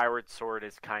that Skyward Sword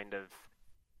is kind of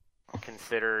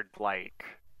considered like,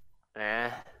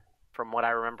 from what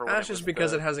I remember. That's just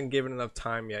because it hasn't given enough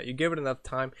time yet. You give it enough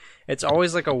time, it's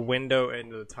always like a window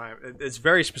into the time. It's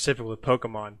very specific with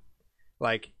Pokemon.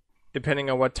 Like, depending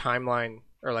on what timeline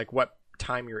or like what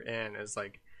time you're in, is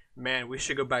like, man, we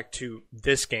should go back to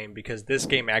this game because this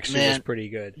game actually was pretty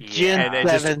good. Gen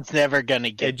 7's never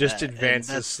gonna get it. Just that,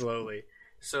 advances slowly.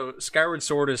 So Skyward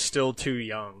Sword is still too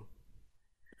young.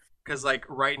 Because like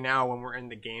right now, when we're in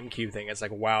the GameCube thing, it's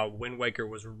like, wow, Wind Waker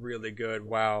was really good.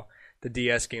 Wow, the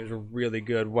DS games were really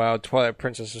good. Wow, Twilight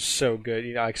Princess is so good.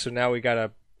 Like, so now we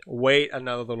gotta wait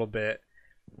another little bit,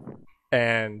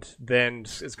 and then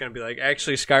it's gonna be like,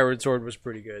 actually, Skyward Sword was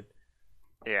pretty good.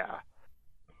 Yeah.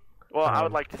 Well, I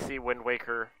would like to see Wind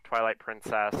Waker, Twilight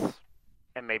Princess,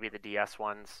 and maybe the DS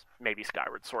ones, maybe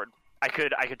Skyward Sword. I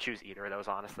could choose either of those,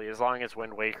 honestly. As long as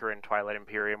Wind Waker and Twilight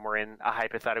Imperium were in a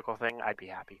hypothetical thing, I'd be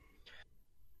happy.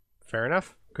 Fair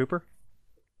enough. Cooper?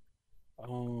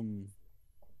 Hang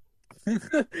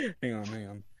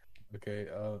on. Okay,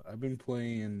 I've been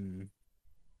playing...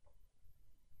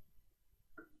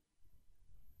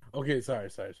 Okay, sorry.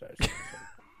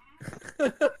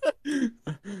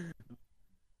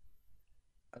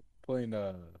 I'm playing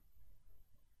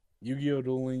Yu-Gi-Oh!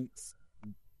 Duel Links,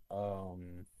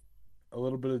 a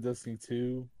little bit of Destiny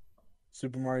 2,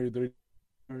 Super Mario 3,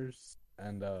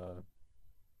 and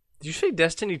Did you say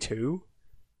Destiny 2?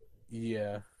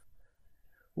 Yeah.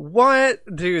 What?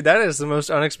 Dude, that is the most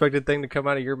unexpected thing to come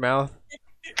out of your mouth.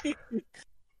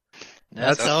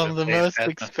 That's the most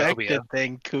expected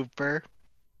thing, Cooper.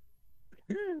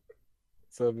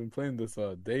 So I've been playing this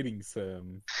dating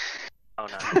sim. Oh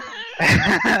no.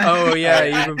 Oh yeah,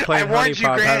 you've been playing Honey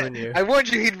Pop, haven't you? I warned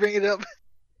you he'd bring it up.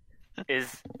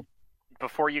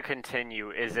 Before you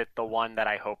continue, is it the one that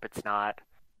I hope it's not?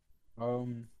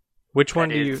 Which one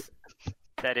do you?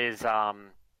 That is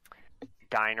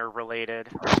diner related.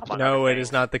 No, it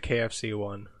is not the KFC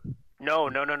one. No,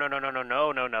 not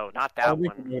that I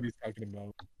one. think what he's talking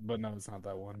about, but no, it's not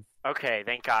that one. Okay,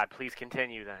 thank God. Please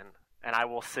continue then, and I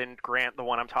will send Grant the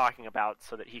one I'm talking about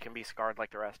so that he can be scarred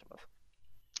like the rest of us.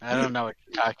 I don't know what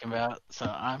you're talking about, so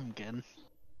I'm good.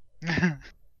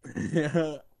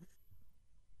 Yeah.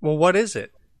 Well, what is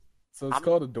it? So it's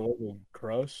called Adorable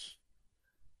Crush.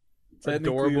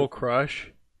 Adorable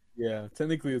Crush? Yeah,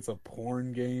 technically it's a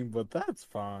porn game, but that's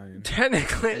fine.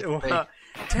 Technically,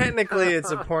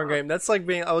 it's a porn game. That's like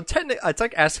being it's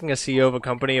like asking a CEO of a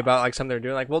company about like something they're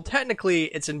doing. Like, well, technically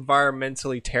it's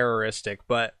environmentally terroristic,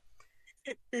 but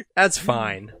that's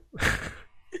fine.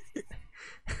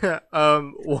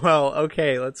 Well,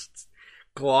 okay, let's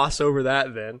gloss over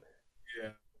that then. Yeah.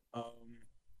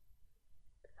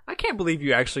 I can't believe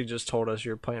you actually just told us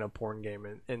you're playing a porn game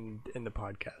in the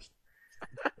podcast.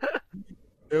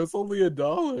 It was only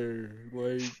 $1.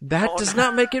 Like, that does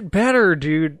not make it better,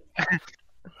 dude.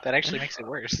 That actually makes it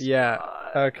worse. Yeah.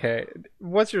 Okay.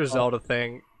 What's your Zelda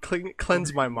thing?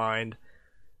 Cleanse my mind.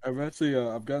 I've actually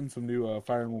I've gotten some new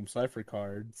Fire Emblem Cypher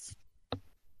cards.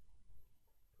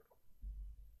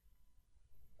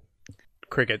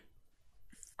 Cricket.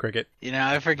 You know,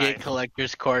 I forget Nice.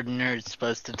 Collector's Corner is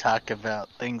supposed to talk about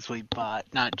things we bought,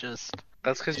 not just...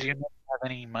 That's because you don't have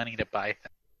any money to buy things.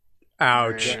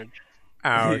 Ouch. Rude.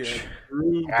 Ouch.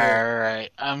 Alright,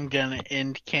 I'm gonna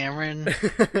end Cameron.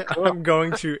 I'm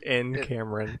going to end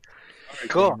Cameron.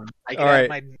 Cool. I can Alright. have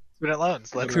my student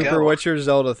loans. Let's Cooper, go. what's your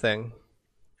Zelda thing?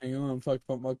 Hang on, I'm talking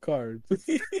about my cards.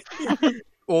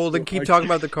 Well, then keep talking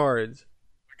about the cards.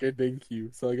 Okay, thank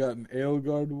you. So I got an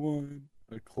Aelgard one,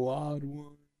 a Claude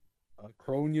one, a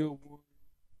Cronia one,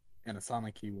 and a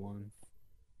Sonic one.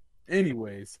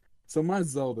 Anyways, so my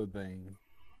Zelda thing.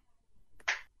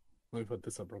 Let me put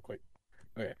this up real quick.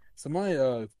 Okay, so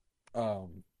my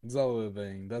Zelda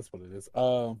thing, that's what it is.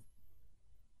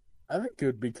 I think it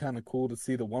would be kind of cool to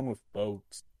see the one with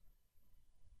boats.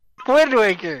 Wind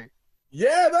Waker.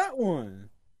 Yeah, that one.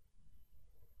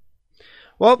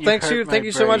 Well, You thank hurt you my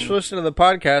so much brain. for listening to the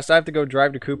podcast. I have to go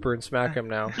drive to Cooper and smack him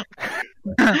now.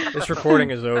 This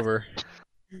recording is over.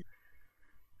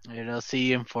 Dude, I'll see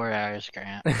you in 4 hours,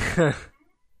 Grant.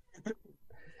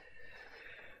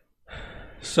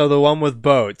 So the one with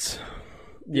boats.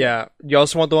 Yeah. You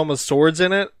also want the one with swords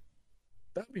in it?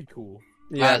 That'd be cool.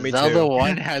 Yeah, me Zelda too.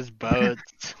 1 has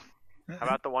boats. How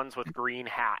about the ones with green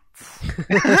hats?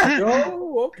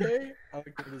 Oh, okay. I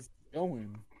like where this is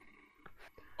going.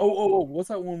 Oh, what's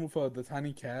that one with the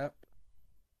tiny cap?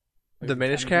 The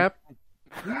Minish Cap?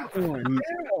 That one,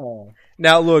 yeah.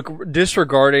 Now, look,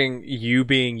 disregarding you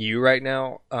being you right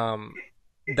now,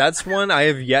 that's one I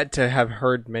have yet to have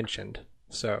heard mentioned.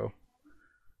 So,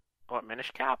 What,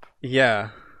 Minish Cap? yeah.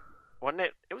 Wasn't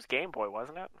it? It was Game Boy,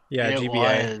 wasn't it? Yeah, It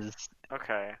GBA. was.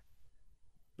 Okay.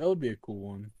 That would be a cool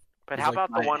one. But It's how like about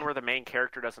the my- one where the main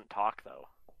character doesn't talk, though?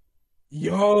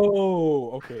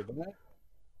 Yo, okay,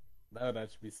 that would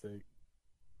actually be sick.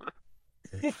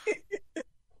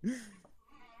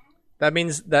 That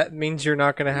means you're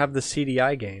not going to have the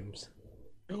CDI games.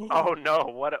 Oh no!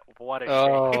 What a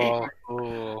Oh, shame!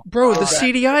 ooh. Bro, the Oh,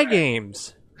 CDI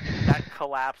games. That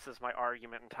collapses my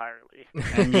argument entirely.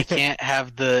 And you can't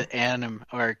have the anime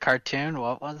or cartoon.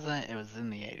 What was it? It was in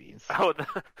the 80s. Oh,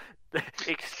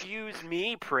 excuse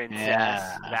me, princess.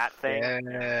 Yeah. That thing.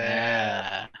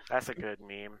 Yeah. That's a good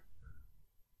meme.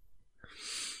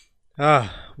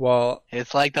 Well,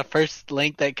 It's like the first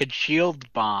Link that could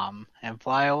shield bomb and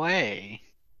fly away.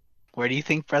 Where do you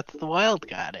think Breath of the Wild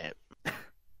got it?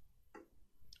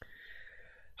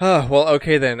 well,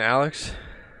 okay then, Alex.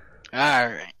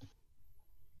 Alright.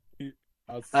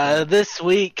 Outside. This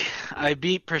week, I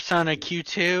beat Persona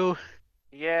Q2.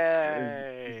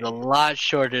 Yay! It's a lot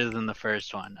shorter than the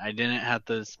first one. I didn't have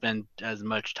to spend as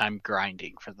much time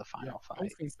grinding for the Yeah, final I fight.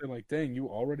 was gonna say, like, dang, you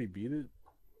already beat it?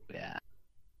 Yeah.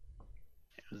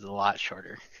 It was a lot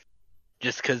shorter.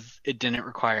 Just because it didn't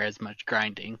require as much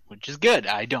grinding, which is good.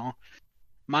 I don't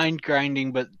mind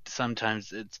grinding, but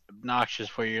sometimes it's obnoxious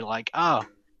where you're like, oh,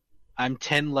 I'm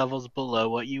 10 levels below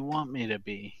what you want me to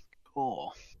be.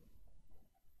 Cool.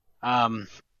 And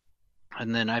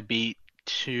then I beat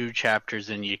 2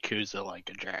 chapters in Yakuza like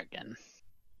a dragon.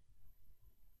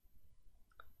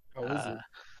 How is it?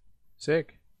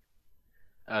 Sick.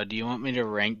 Do you want me to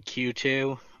rank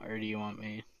Q2, or do you want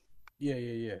me...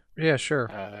 Yeah. Yeah, sure.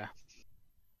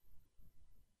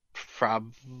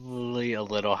 Probably a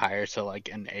little higher, so like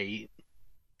an 8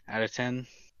 out of 10.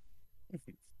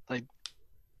 Like,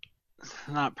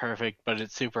 not perfect, but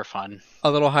it's super fun.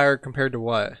 A little higher compared to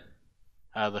what?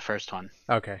 The first one.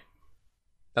 Okay.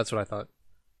 That's what I thought.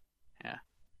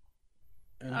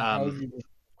 And how have Um, you been?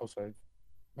 Oh, sorry.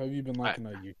 How have you been liking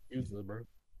that Yakuza, bro?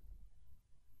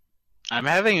 I'm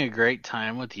having a great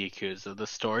time with Yakuza. The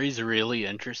story's really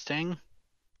interesting.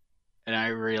 And I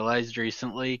realized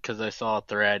recently, because I saw a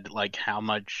thread, like how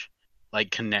much like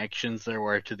connections there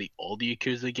were to the old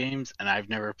Yakuza games, and I've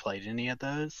never played any of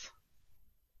those.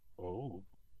 Oh.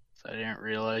 So I didn't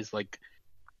realize like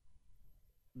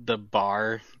the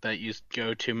bar that you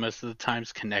go to most of the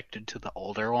time's connected to the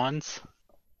older ones.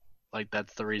 Like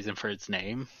that's the reason for its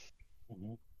name.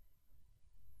 Mhm.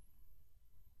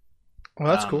 Well,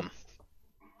 that's cool.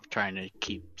 Trying to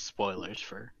keep spoilers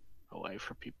away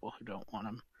for people who don't want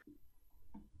them.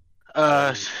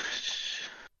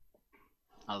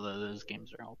 Although those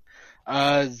games are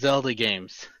old. Zelda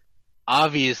games.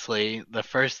 Obviously, the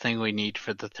first thing we need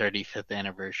for the 35th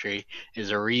anniversary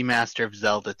is a remaster of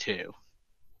Zelda 2.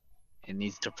 It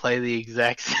needs to play the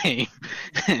exact same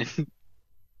and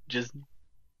just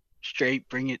straight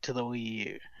bring it to the Wii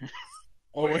U.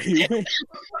 Oh, wait.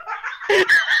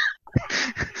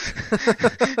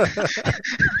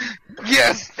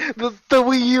 Yes, the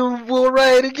Wii U will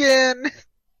ride again.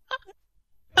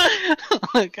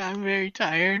 Look, I'm very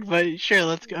tired, but sure,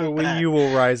 let's go. The with Wii that. U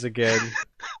will rise again.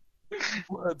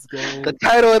 Let's go. The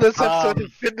title of this episode Um,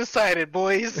 has been decided,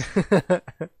 boys.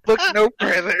 Look no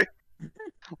further.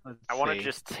 Let's I want to see.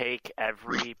 just take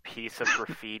every piece of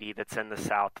graffiti that's in the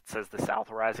South that says the South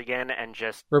will rise again and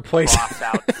just Replace. cross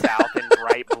out South in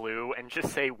bright blue and just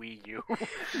say Wii U.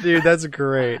 Dude, that's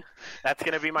great. That's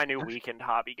going to be my new weekend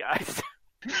hobby, guys.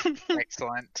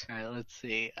 Excellent. All right, let's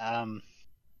see.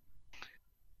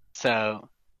 So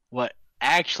what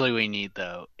actually we need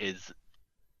though is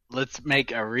let's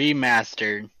make a remake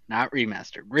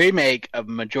of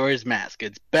Majora's Mask.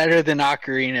 It's better than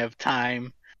Ocarina of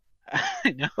Time.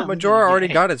 I know. Majora already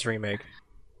got its remake.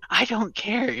 I don't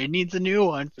care. It needs a new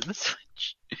one for the Switch.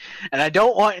 Switch. And I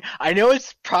don't want. I know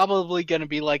it's probably going to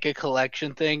be like a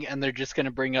collection thing, and they're just going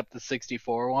to bring up the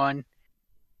 64 one.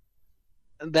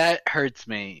 That hurts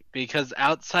me because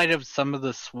outside of some of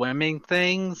the swimming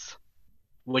things,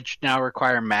 which now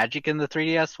require magic in the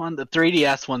 3DS one, the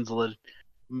 3DS one's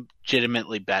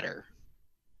legitimately better.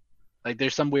 Like,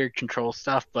 there's some weird control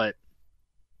stuff, but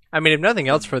I mean, if nothing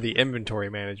else, for the inventory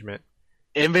management,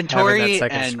 having inventory that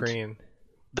second and screen.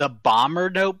 the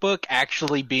bomber notebook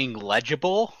actually being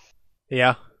legible,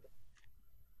 Yeah.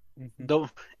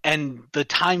 and the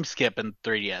time skip in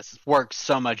 3DS works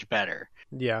so much better.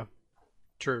 Yeah.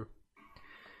 True.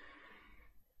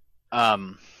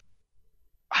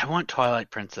 I want Twilight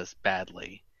Princess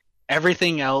badly.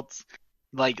 Everything else,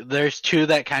 like, there's two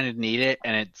that kind of need it,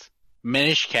 and it's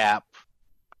Minish Cap.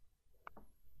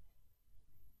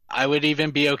 I would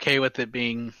even be okay with it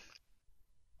being,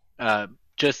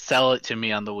 just sell it to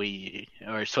me on the Wii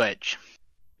or Switch.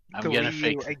 I'm The gonna Wii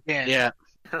U fix. again. Yeah.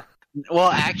 Well,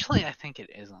 actually, I think it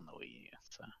is on the Wii U.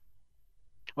 So,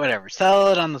 whatever. Sell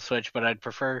it on the Switch, but I'd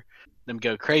prefer them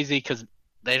go crazy because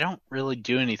they don't really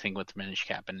do anything with Minish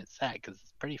Cap, and it's sad because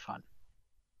it's pretty fun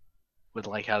with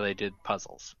like how they did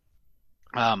puzzles.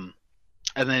 And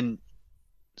then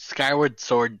Skyward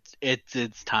Sword,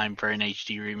 it's time for an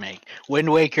HD remake.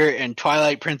 Wind Waker and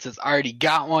Twilight Princess already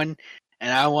got one,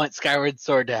 and I want Skyward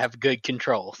Sword to have good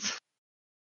controls.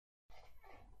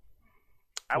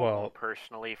 I would Well- want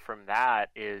personally from that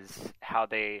is how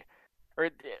they, or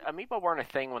amiibo weren't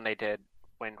a thing when they did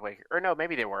Wind Waker, or no,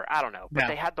 maybe they were. I don't know, but No.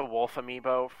 they had the wolf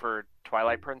amiibo for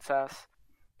Twilight Princess.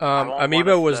 want one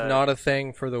Amiibo of was the- not a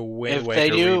thing for the Wind If Waker they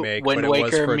do remake, Wind but it was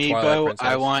Waker for Twilight amiibo, Princess.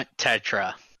 I want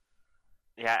Tetra.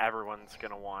 Yeah, everyone's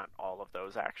gonna want all of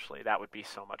those. Actually, that would be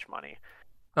so much money.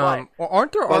 Well,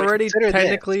 aren't there Well, already consider this.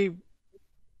 technically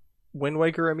Wind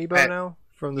Waker amiibo Uh, now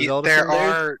from the Yeah, Zelda there series?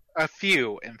 are a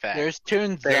few, in fact. There's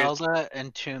Toon There's- Zelda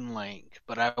and Toon Link,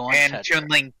 but I want and Tetra. Toon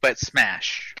Link, but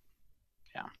Smash.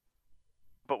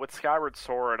 But with Skyward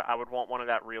Sword, I would want one of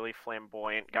that really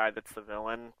flamboyant guy that's the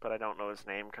villain, but I don't know his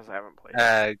name because I haven't played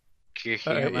it.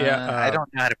 Gahima, yeah, I don't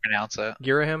know how to pronounce it.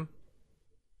 Girahim?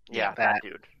 Yeah, that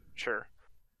dude. Sure.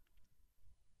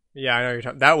 Yeah, I know you're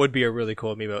talking. That would be a really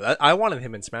cool amiibo. I wanted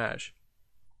him in Smash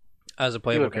as a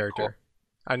playable would've been character.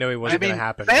 I know he wasn't I going mean, to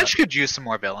happen. Smash could use some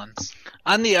more villains.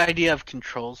 On the idea of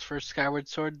controls for Skyward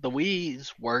Sword, the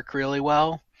Wii's work really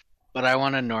well, but I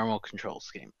want a normal control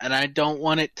scheme. And I don't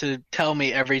want it to tell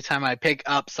me every time I pick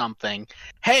up something,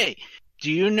 hey,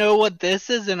 do you know what this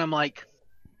is? And I'm like,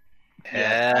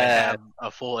 yes, I have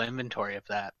a full inventory of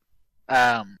that.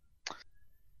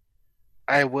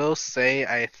 I will say,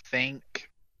 I think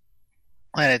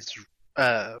that it's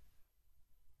the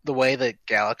way that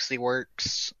Galaxy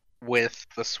works with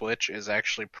the Switch is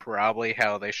actually probably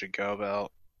how they should go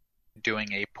about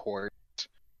doing a port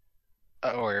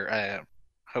or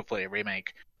hopefully a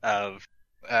remake of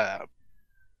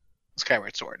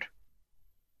Skyward Sword,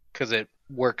 because it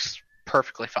works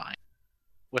perfectly fine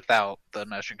without the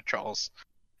motion controls.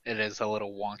 It is a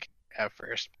little wonky at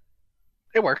first.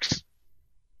 It works.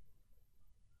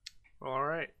 All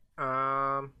right.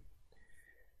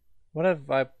 What have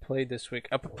I played this week?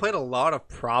 I played a lot of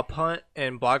Prop Hunt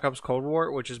and Black Ops Cold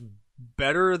War, which is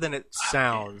better than it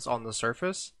sounds on the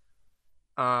surface.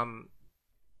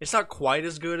 It's not quite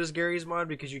as good as Gary's mod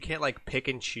because you can't like pick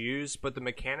and choose, but the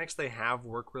mechanics they have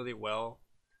work really well.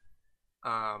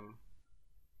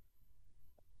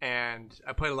 And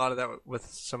I played a lot of that with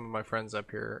some of my friends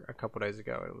up here a couple days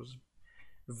ago. It was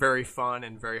very fun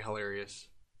and very hilarious.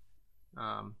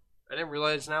 I didn't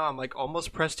realize now I'm like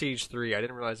almost Prestige 3. I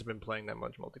didn't realize I've been playing that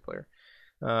much multiplayer.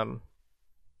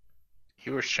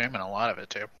 You were streaming a lot of it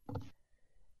too.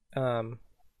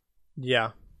 Yeah.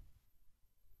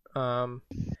 And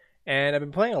I've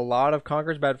been playing a lot of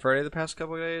Conker's Bad Fur Day the past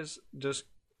couple of days, just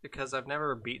because I've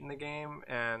never beaten the game,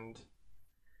 and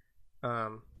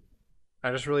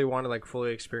I just really want to like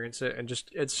fully experience it, and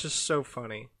it's just so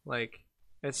funny. Like,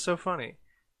 it's so funny.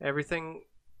 Everything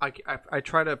I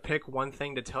try to pick one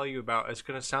thing to tell you about, it's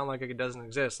gonna sound like it doesn't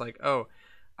exist. Like, oh,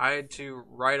 I had to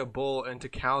ride a bull into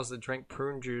cows that drank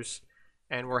prune juice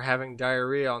and were having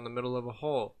diarrhea on the middle of a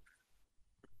hole.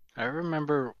 I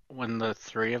remember when the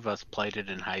three of us played it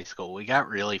in high school. We got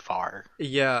really far.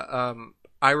 Yeah,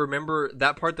 I remember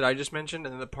that part that I just mentioned,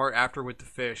 and then the part after with the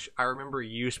fish. I remember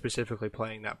you specifically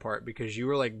playing that part because you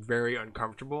were like very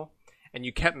uncomfortable, and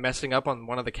you kept messing up on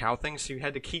one of the cow things, so you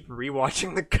had to keep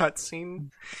rewatching the cutscene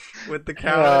with the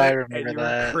cow, Oh, I and remember you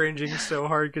that. were cringing so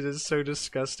hard because it's so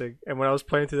disgusting. And when I was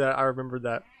playing through that, I remembered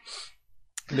that.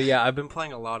 But yeah, I've been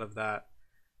playing a lot of that.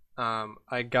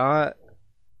 I got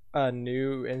a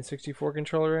new N64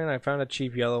 controller in. I found a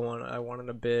cheap yellow one. I wanted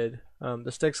a bid.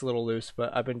 The stick's a little loose,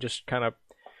 but I've been just kind of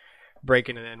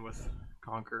breaking it in with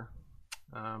Conquer.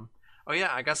 Oh yeah,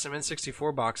 I got some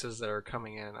N64 boxes that are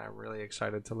coming in. I'm really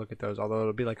excited to look at those. Although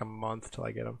it'll be like a month till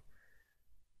I get them.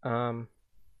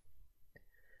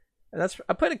 And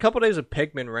I played a couple days of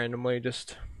Pikmin randomly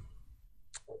just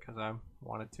because I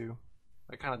wanted to.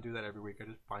 I kind of do that every week. I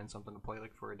just find something to play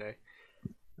like for a day.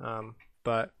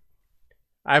 But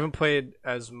I haven't played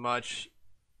as much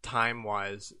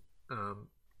time-wise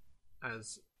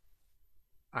as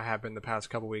I have been the past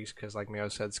couple weeks because, like Mio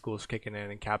said, school's kicking in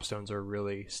and capstones are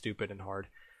really stupid and hard.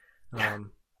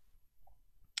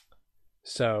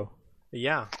 So,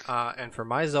 yeah. And for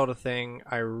my Zelda thing,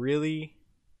 I really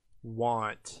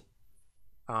want...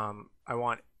 I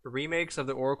want remakes of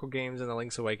the Oracle games in the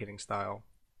Link's Awakening style.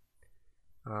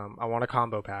 I want a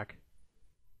combo pack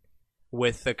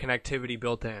with the connectivity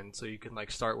built in, so you can like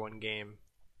start one game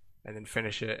and then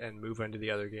finish it and move into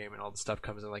the other game, and all the stuff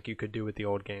comes in like you could do with the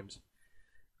old games.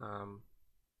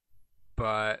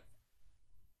 But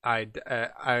I've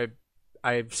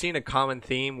seen a common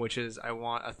theme, which is I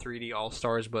want a 3D All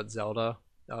Stars but Zelda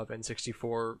of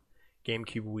N64,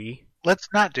 GameCube, Wii. Let's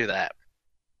not do that.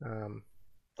 Um,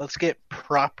 Let's get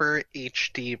proper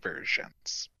HD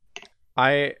versions.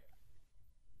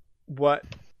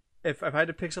 If I had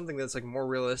to pick something that's like more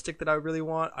realistic that I really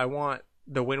want, I want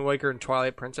the Wind Waker and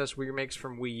Twilight Princess remakes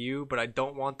from Wii U, but I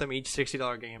don't want them each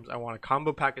 $60 games. I want a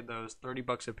combo pack of those,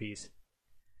 $30 a piece.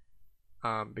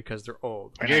 Because they're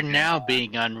old. You're now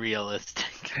being unrealistic.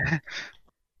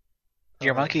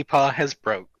 Your monkey paw has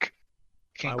broke.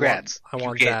 Congrats. I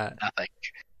want you get that. Nothing.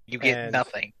 You get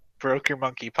nothing. Broke your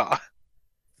monkey paw.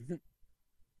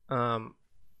 I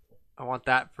want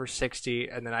that for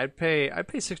 $60, and then I'd pay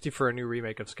 $60 for a new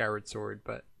remake of Skyward Sword,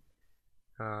 but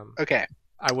okay.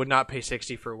 I would not pay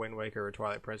 $60 for Wind Waker or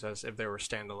Twilight Princess if they were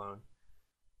standalone.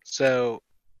 So,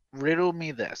 riddle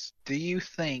me this: do you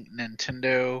think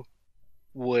Nintendo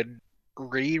would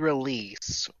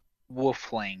re-release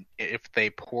Wolflink if they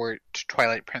port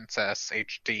Twilight Princess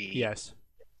HD? Yes.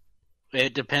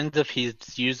 It depends if he's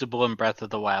usable in Breath of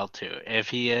the Wild 2. If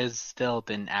he is still,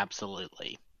 then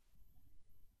absolutely.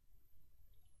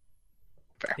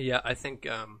 Fair. Yeah, I think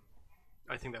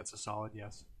that's a solid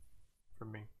yes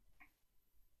from me.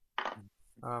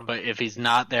 But if he's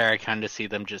not there, I kind of see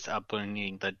them just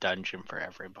uploading the dungeon for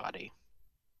everybody.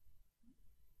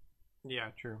 Yeah,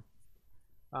 true.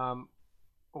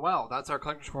 Well, that's our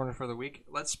Collector's Corner for the week.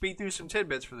 Let's speed through some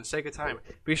tidbits for the sake of time.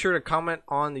 Be sure to comment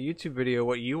on the YouTube video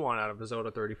what you want out of a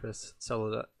Zelda 35th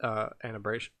Zelda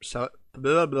anniversary. Zelda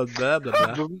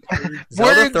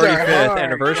 35th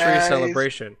anniversary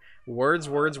celebration. Words,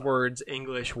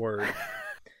 English word.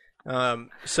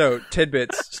 So,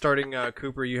 tidbits. Starting,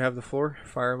 Cooper, you have the floor.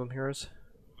 Fire Emblem Heroes.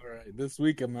 Alright, this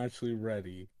week I'm actually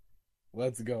ready.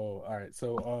 Let's go. Alright,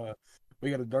 so,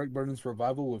 we got a Dark Burdens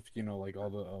revival with, like, all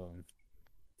the,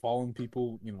 fallen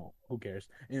people, who cares?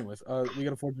 Anyways, we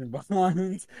got a Fortune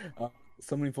Bonds,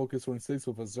 Summoning Focus 26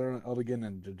 with Azura, Eldigan,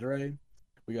 and Jadre.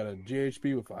 We got a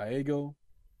GHB with Aego.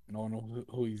 No one knows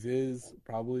who he is,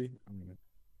 probably.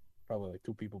 Probably like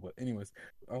two people, but anyways.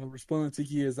 Resplendent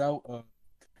Tiki is out,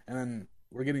 and then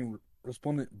we're getting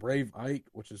Resplendent Brave Ike,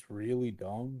 which is really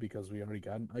dumb because we already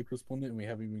got an Ike Resplendent, and we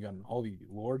haven't even gotten all the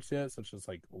lords yet, such as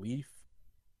like Leaf,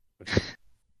 which is,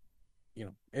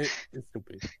 it's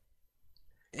stupid.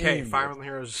 Okay, Fire Emblem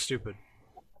Heroes is stupid.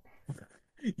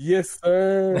 Yes,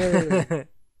 sir.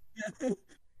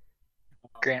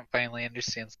 Grant finally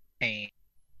understands the pain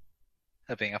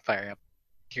of being a Fire Emblem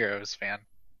Heroes fan.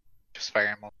 Just Fire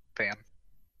Emblem fan.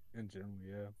 In general,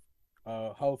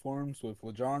 yeah. Hollow Forms with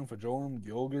Lajarn, Fajorum,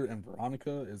 Gyolger, and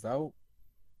Veronica is out.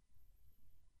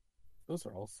 Those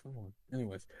are all similar.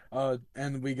 Anyways,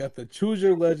 and we got the Choose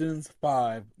Your Legends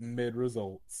 5 mid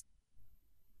results.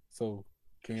 So,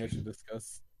 can you actually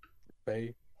discuss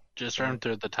Faye? Just run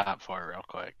through the top 4 real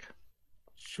quick.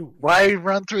 Shoot. Why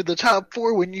run through the top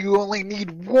 4 when you only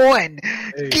need one?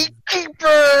 Hey.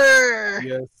 Gatekeeper!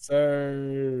 Yes,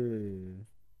 sir.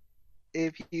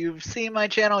 If you've seen my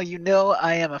channel, you know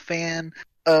I am a fan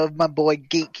of my boy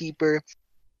Gatekeeper.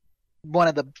 One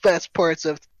of the best parts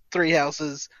of Three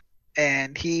Houses,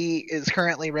 and he is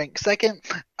currently ranked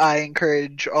 2nd. I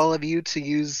encourage all of you to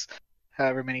use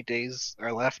however many days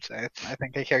are left. I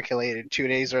think I calculated 2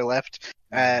 days are left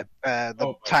at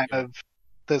the time of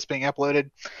this being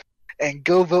uploaded. And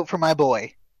go vote for my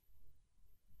boy.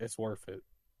 It's worth it.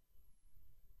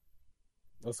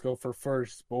 Let's go for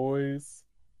first, boys.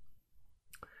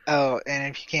 Oh,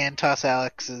 and if you can, toss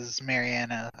Alex's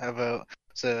Mariana a vote.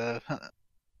 So,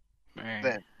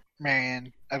 but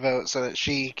Marianne a vote so that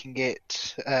she can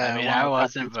get. I mean, one I of the top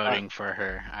wasn't 2 spots. voting for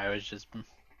her. I was just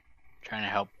trying to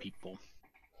help people.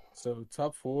 So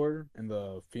top 4 in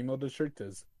the female district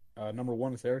is number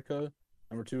 1 is Erica,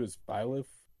 number 2 is Byleth,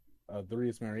 3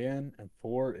 is Marianne, and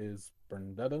 4 is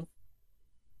Bernadetta.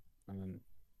 And then,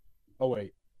 oh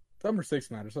wait, number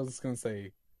 6 matters. I was just gonna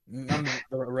say none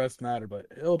of the rest matter, but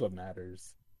Hilda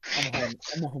matters.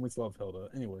 I'm a homies love Hilda.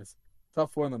 Anyways,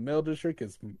 top 4 in the male district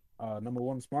is number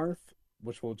 1 is Marth,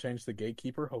 which will change to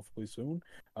Gatekeeper hopefully soon.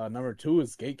 Number 2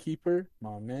 is Gatekeeper,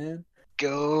 my man.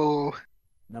 Go.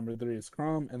 Number 3 is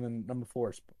Crom, and then number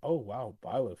 4 is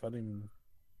Byleth. I didn't even...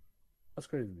 That's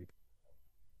crazy.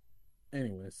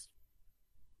 Anyways.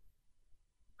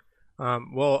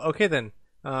 Well, okay then.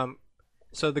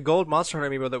 So the gold Monster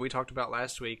Hunter amiibo that we talked about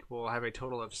last week will have a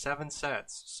total of 7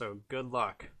 sets. So good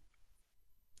luck,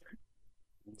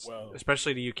 Well,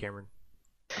 especially to you, Cameron.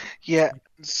 Yeah.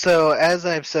 So as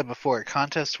I've said before,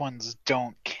 contest ones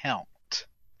don't count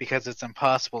because it's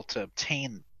impossible to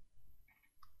obtain.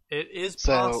 It is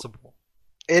So- possible.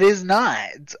 It is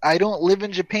not. I don't live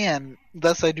in Japan,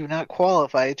 thus I do not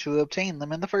qualify to obtain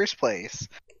them in the first place.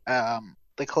 The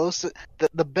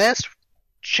best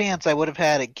chance I would have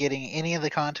had at getting any of the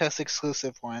contest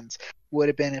exclusive ones would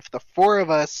have been if the 4 of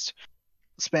us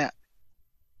spent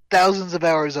thousands of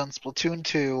hours on Splatoon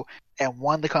 2 and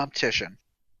won the competition.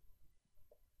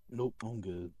 nope, I'm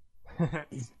good.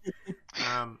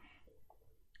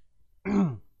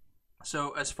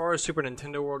 So as far as Super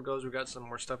Nintendo World goes, we got some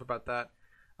more stuff about that.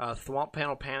 Thwomp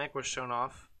Panel Panic was shown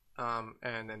off,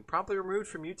 and then promptly removed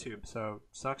from YouTube. So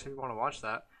sucks if you want to watch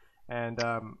that. And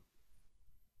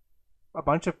a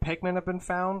bunch of Pikmin have been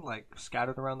found, like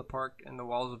scattered around the park in the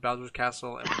walls of Bowser's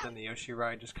Castle and within the Yoshi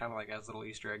ride, just kind of like as little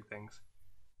Easter egg things.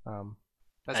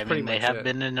 That's I pretty mean, they much have it.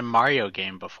 been in a Mario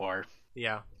game before.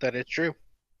 Yeah. That is true.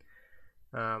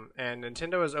 And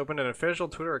Nintendo has opened an official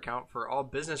Twitter account for all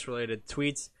business-related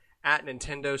tweets at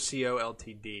Nintendo Co.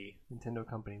 Ltd. Nintendo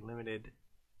Company Limited.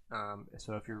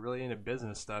 So if you're really into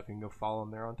business stuff, you can go follow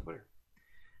them there on Twitter.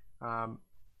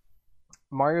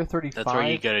 Mario 35. That's where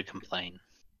you go to complain.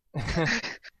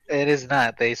 It is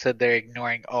not. They said they're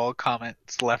ignoring all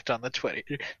comments left on the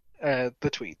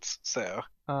tweets. So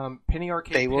Penny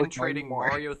Arcade They will pin trading join more.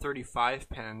 Mario 35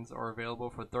 pens are available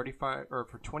for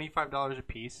 $25 a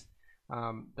piece.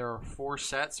 There are 4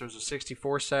 sets. There's a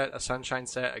 64 set, a Sunshine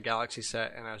set, a Galaxy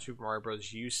set, and a Super Mario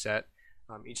Bros. U set.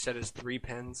 Each set is 3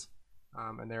 pins,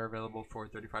 and they're available for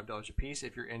 $35 a piece.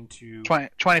 If you're into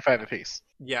 25 apiece.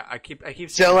 yeah, I keep saying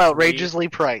Still 3, outrageously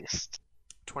priced.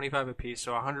 25 a piece,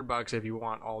 so $100 if you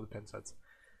want all the pin sets.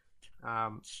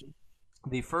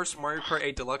 The first Mario Kart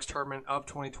 8 Deluxe Tournament of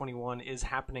 2021 is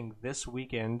happening this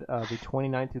weekend, the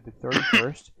 29th through the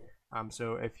 31st.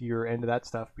 So if you're into that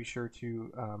stuff, be sure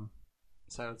to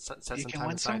set some You can time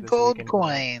win aside some this gold weekend for that.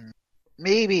 coin.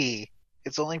 Maybe.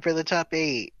 It's only for the top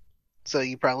 8. So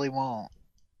you probably won't.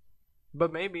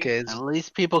 But maybe. Because At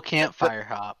least people can't fire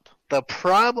hop. the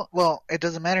problem... Well, it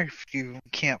doesn't matter if you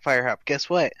can't fire hop. Guess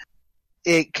what?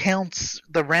 It counts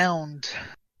the round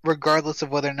regardless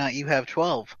of whether or not you have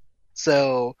 12.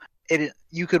 So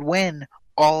you could win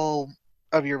all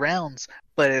of your rounds,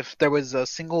 but if there was a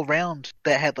single round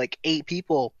that had like 8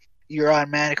 people, you're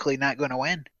automatically not going to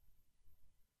win.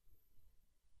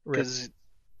 Because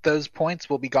those points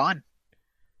will be gone.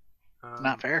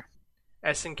 Not fair.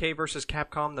 SNK versus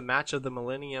Capcom, the match of the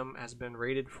millennium, has been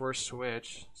rated for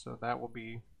Switch, so that will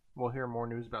be. We'll hear more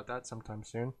news about that sometime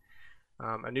soon.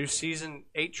 A new Season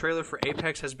 8 trailer for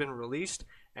Apex has been released,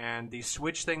 and the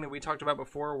Switch thing that we talked about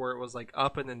before, where it was like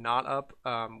up and then not up,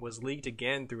 was leaked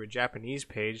again through a Japanese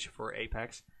page for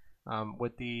Apex,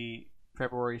 with the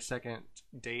February 2nd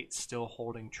date still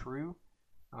holding true.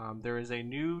 There is a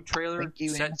new trailer Thank you,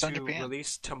 set Amazon to Japan.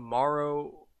 release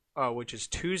tomorrow, which is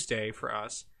Tuesday for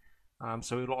us.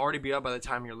 So it'll already be up by the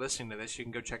time you're listening to this. You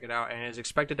can go check it out, and it is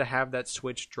expected to have that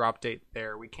Switch drop date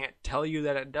there. We can't tell you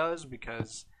that it does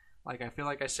because, like I feel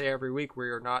like I say every week, we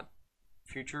are not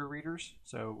future readers,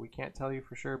 so we can't tell you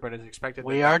for sure. But it's expected.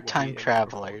 We that are will be time in the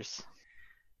travelers.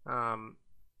 report.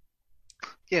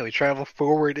 Yeah, we travel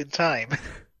forward in time.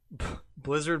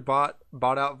 Blizzard bought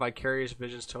out Vicarious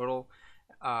Visions Total,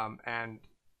 and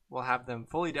will have them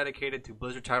fully dedicated to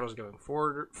Blizzard titles going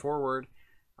forward.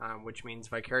 Which means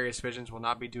Vicarious Visions will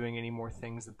not be doing any more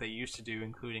things that they used to do,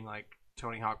 including like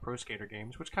Tony Hawk Pro Skater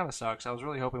games, which kind of sucks. I was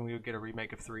really hoping we would get a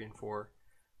remake of 3 and 4,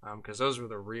 because those were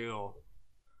the real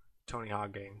Tony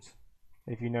Hawk games.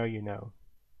 If you know, you know.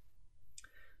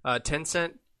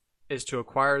 Tencent is to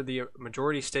acquire the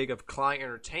majority stake of Client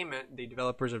Entertainment, the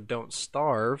developers of Don't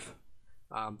Starve.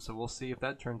 So we'll see if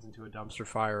that turns into a dumpster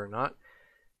fire or not.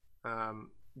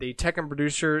 The Tekken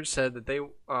producer said that they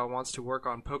wants to work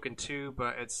on Pokken 2,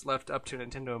 but it's left up to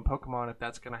Nintendo and Pokemon if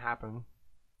that's going to happen.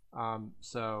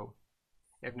 So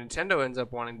if Nintendo ends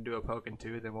up wanting to do a Pokken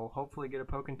 2, then we'll hopefully get a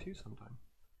Pokken 2 sometime.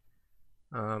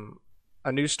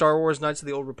 A new Star Wars Knights of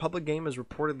the Old Republic game is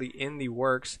reportedly in the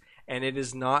works, and it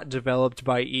is not developed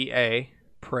by EA.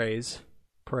 Praise,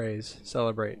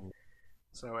 celebrate.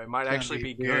 So it might actually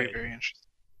be very, good. very interesting.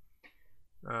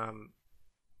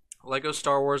 Lego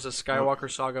Star Wars: The Skywalker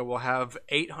Saga will have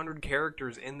 800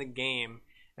 characters in the game,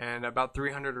 and about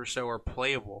 300 or so are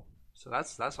playable. So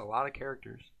that's a lot of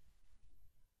characters.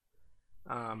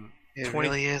 It 20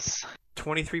 really is.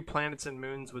 23 planets and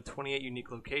moons with 28 unique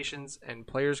locations, and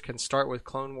players can start with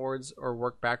Clone Wars or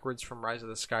work backwards from Rise of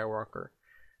the Skywalker.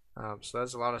 So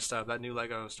that's a lot of stuff. That new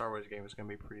Lego Star Wars game is going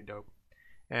to be pretty dope.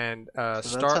 And So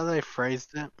that's how they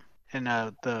phrased it in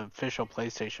the official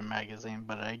PlayStation magazine,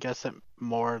 but I guess it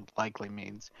more likely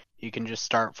means you can just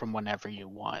start from whenever you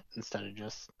want instead of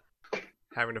just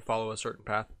having to follow a certain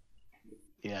path.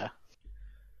 yeah.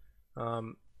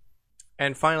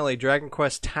 And finally, Dragon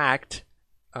Quest Tact,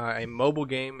 a mobile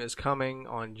game, is coming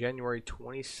on January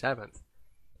 27th.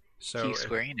 So Keep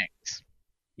Square Enix.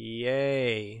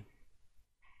 Yay.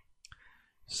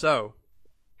 So,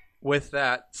 with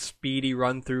that speedy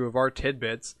run through of our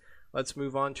tidbits, let's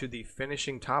move on to the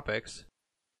finishing topics.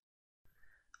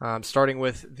 Starting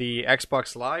with the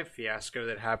Xbox Live fiasco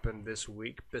that happened this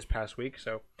past week.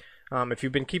 So, if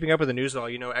you've been keeping up with the news at all,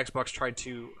 you know Xbox tried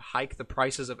to hike the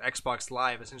prices of Xbox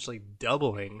Live, essentially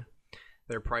doubling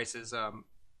their prices.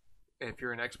 If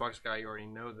you're an Xbox guy, you already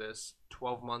know this.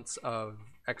 12 months of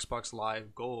Xbox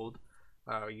Live Gold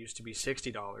used to be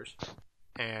 $60,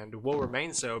 and will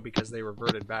remain so because they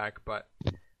reverted back. But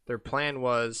their plan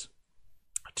was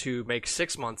to make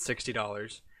 6 months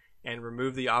 $60 and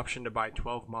remove the option to buy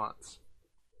 12 months.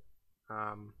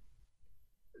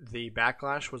 The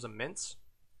backlash was immense,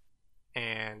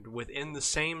 and within the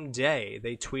same day,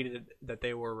 they tweeted that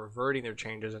they were reverting their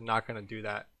changes and not going to do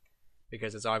that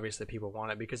because it's obvious that people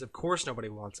want it. Because of course nobody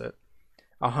wants it.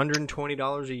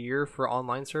 $120 a year for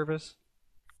online service?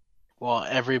 Well,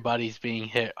 everybody's being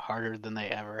hit harder than they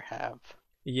ever have.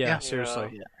 Yeah,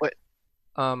 seriously.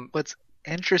 What's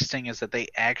interesting is that they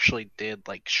actually did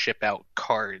like ship out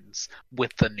cards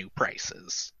with the new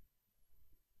prices.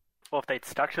 Well, if they'd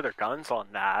stuck to their guns on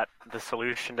that, the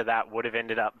solution to that would have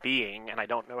ended up being, and I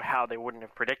don't know how they wouldn't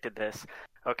have predicted this,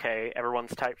 okay,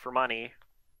 everyone's tight for money,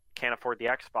 can't afford the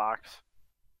Xbox,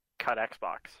 cut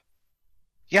Xbox.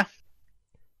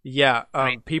 Yeah,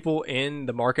 people in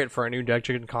the market for a new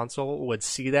next-gen console would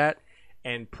see that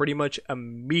and pretty much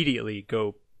immediately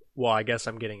go, well, I guess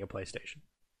I'm getting a PlayStation.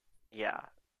 Yeah,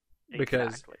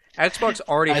 Because exactly. Xbox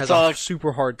already I has saw- a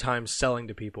super hard time selling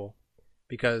to people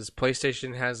because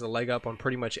PlayStation has a leg up on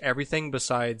pretty much everything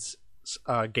besides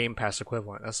Game Pass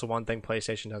equivalent. That's the one thing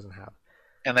PlayStation doesn't have.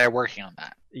 And they're working on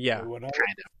that. Yeah. What Kind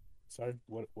of. Sorry,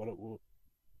 what?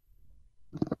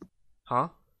 Huh?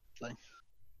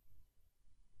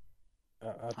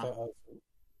 I thought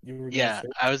you were. Yeah, Gonna say,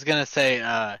 I was gonna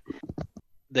say,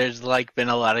 there's like been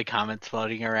a lot of comments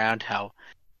floating around how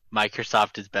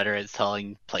Microsoft is better at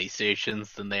selling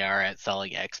PlayStations than they are at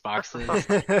selling Xboxes.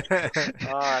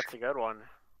 Oh, that's a good one.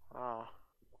 Oh,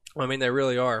 I mean, they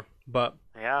really are. But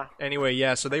yeah. anyway,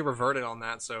 yeah, so they reverted on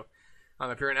that. So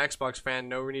if you're an Xbox fan,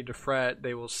 no need to fret.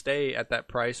 They will stay at that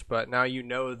price. But now you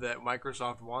know that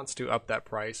Microsoft wants to up that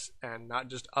price and not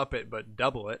just up it, but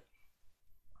double it.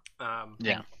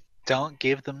 Yeah. Don't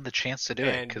give them the chance to do it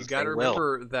and you because got they to will.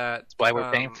 remember that. That's why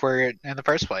we're paying for it in the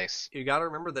first place. You got to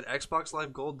remember that Xbox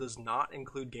Live Gold does not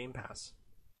include Game Pass.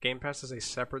 Game Pass is a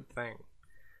separate thing.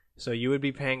 So you would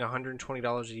be paying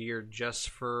 $120 a year just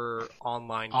for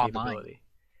online capability.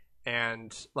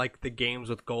 And like the games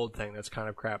with gold thing, that's kind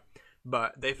of crap.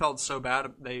 But they felt so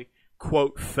bad. They,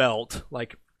 quote, felt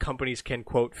like companies can,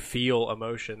 quote, feel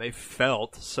emotion. They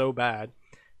felt so bad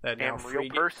that now Damn real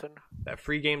person. that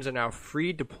free games are now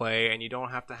free to play, and you don't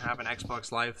have to have an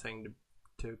Xbox Live thing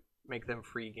to make them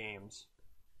free games.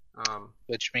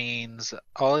 Which means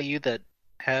all of you that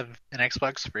have an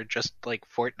Xbox for just like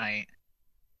Fortnite,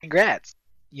 congrats.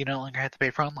 You no longer have to pay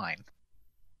for online.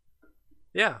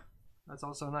 Yeah, that's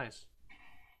also nice.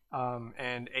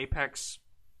 And Apex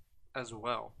as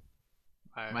well.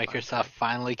 Microsoft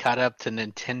finally caught up to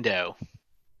Nintendo.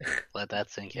 Let that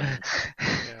sink in.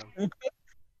 Yeah.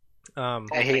 I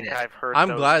I hate it. I've heard I'm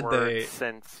those glad words they-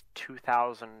 since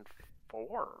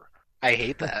 2004. I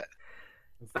hate that.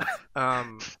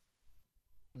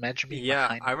 Imagine being Yeah,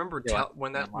 behind I remember Yeah,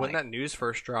 when that online. news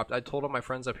first dropped. I told all my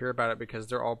friends up here about it because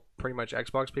they're all pretty much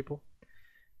Xbox people.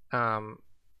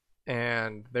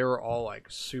 and they were all like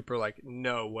super like,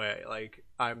 no way, like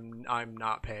I'm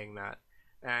not paying that.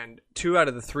 And 2 out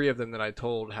of the 3 of them that I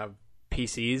told have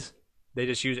PCs. They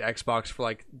just use Xbox for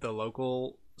like the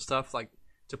local stuff, like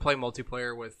to play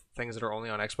multiplayer with things that are only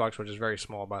on Xbox, which is very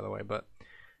small, by the way. But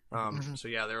so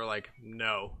yeah, they were like,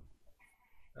 no.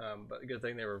 But good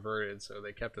thing they reverted, so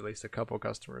they kept at least a couple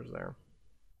customers there.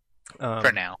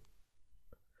 For now.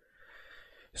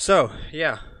 So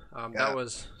yeah, that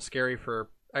was scary for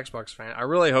Xbox fan. I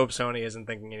really hope Sony isn't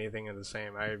thinking anything of the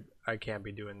same. I can't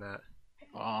be doing that.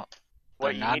 Well,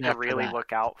 What you need to really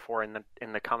look out for in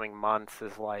the coming months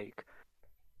is like,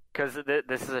 because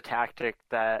this is a tactic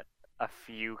that a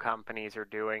few companies are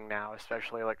doing now,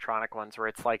 especially electronic ones, where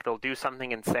it's like they'll do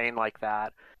something insane like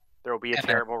that. There will be a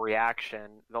terrible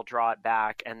reaction. They'll draw it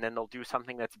back, and then they'll do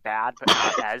something that's bad, but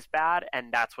not as bad,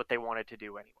 and that's what they wanted to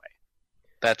do anyway.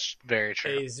 That's very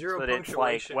true. A zero So that it's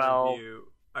punctuation like, well, review.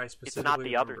 I It's specifically not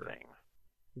the other remember. thing.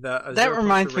 A That zero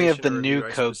reminds me of the punctuation new review,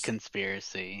 I Coke spec-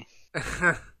 conspiracy.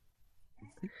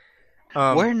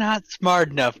 We're We're not smart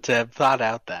enough to have thought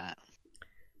out that.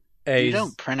 a You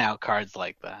don't print out cards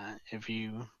like that if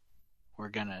you were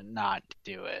gonna not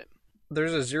do it.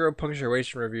 there's a zero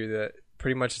punctuation review that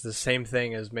pretty much is the same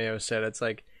thing as Mayo said. It's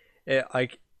like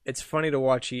it's funny to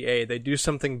watch EA. They do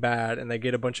something bad and they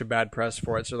get a bunch of bad press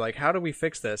for it. So like, how do we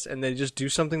fix this? And they just do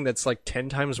something that's like 10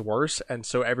 times worse, and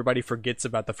so everybody forgets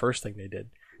about the first thing they did.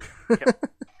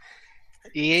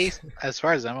 EA, as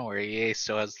far as I'm aware, EA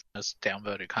still has the most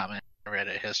downvoted comment in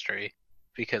Reddit history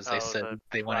because they said the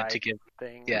they wanted to pride give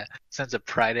thing. sense of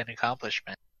pride and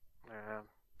accomplishment.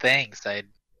 Thanks, I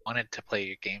wanted to play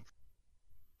your game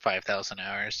 5,000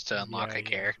 hours to unlock Yeah, a yeah.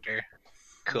 character.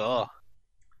 Cool.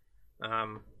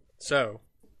 So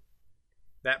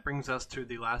that brings us to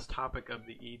the last topic of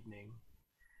the evening.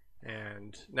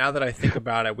 And now that I think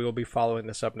about it, we will be following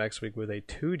this up next week with a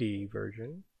 2D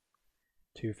version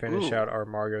to finish out our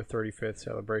Mario 35th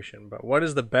celebration. But what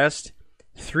is the best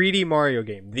 3D Mario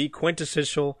game? The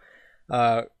quintessential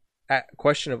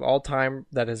question of all time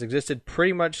that has existed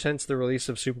pretty much since the release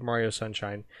of Super Mario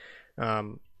Sunshine.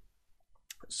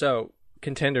 So,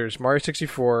 contenders: Mario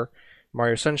 64,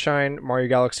 Mario Sunshine, Mario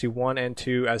Galaxy 1 and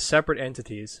 2 as separate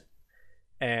entities,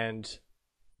 and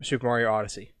Super Mario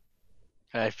Odyssey.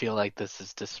 I feel like this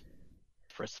is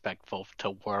disrespectful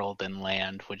to World and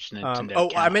Land, which Nintendo.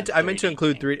 I count meant as to 3D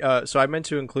include games. So I meant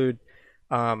to include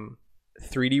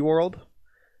 3D World.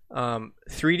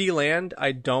 3D Land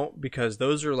I don't, because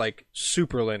those are like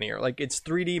super linear. Like it's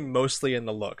 3D mostly in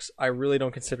the looks. I really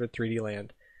don't consider 3D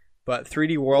Land, but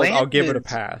 3D World Land I'll give it a is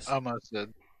pass. Almost a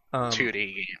Um, 2D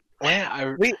game.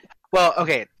 I- Well,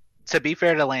 okay. To be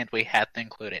fair to Land, we have to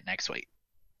include it next week.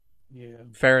 Yeah.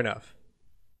 Fair enough.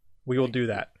 We will do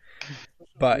that.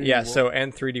 But 3D yeah, World. so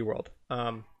and 3D World.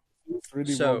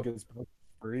 3D So- World gets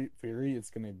Fury, it's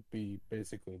gonna be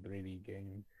basically a 3D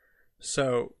game.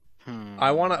 So I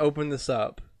want to open this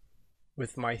up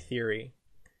with my theory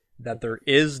that there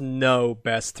is no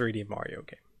best 3D Mario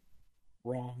game.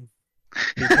 Wrong.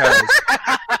 Because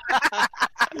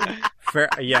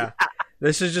yeah,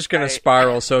 this is just going to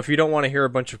spiral. So if you don't want to hear a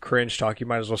bunch of cringe talk, you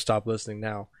might as well stop listening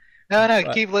now. No,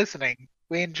 But- keep listening.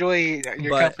 We enjoy your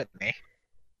But- company.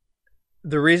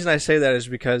 The reason I say that is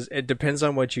because it depends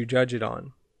on what you judge it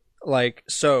on. Like,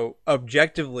 so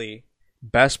objectively,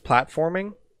 best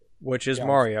platforming, which is Yeah.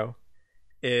 Mario,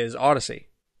 is Odyssey.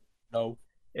 No.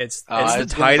 It's I the was gonna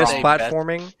tightest say best-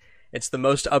 platforming. It's the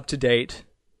most up to date.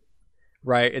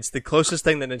 Right, it's the closest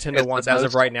thing that Nintendo It's the wants as of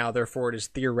most- right now. Therefore, it is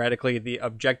theoretically the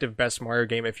objective best Mario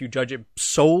game if you judge it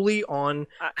solely on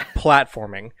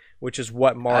platforming, which is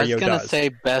what Mario I was gonna does. say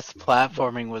best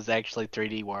platforming was actually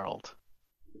 3D World.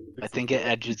 I think it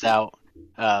edges out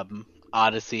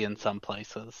Odyssey in some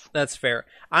places. That's fair.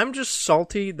 I'm just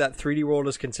salty that 3D World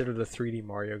is considered a 3D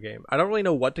Mario game. I don't really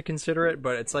know what to consider it,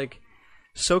 but it's like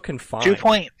so confined.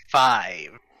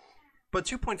 2.5. But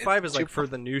 2.5 is like for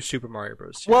the new Super Mario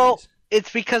Bros. series. Well,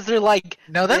 it's because they're like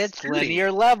No, that's it's 2D.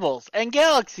 linear levels, and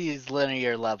Galaxy's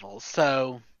linear levels,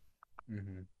 so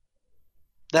Mm-hmm.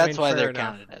 that's mean, why fair they're enough.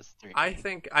 counted as 3D. I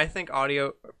think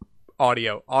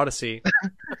Odyssey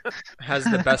has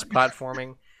the best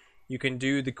platforming. You can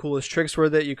do the coolest tricks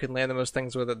with it. You can land the most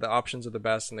things with it. The options are the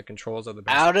best, and the controls are the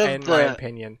best, Out of in my the-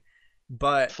 opinion.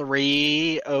 But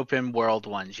 3 open world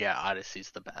ones, yeah,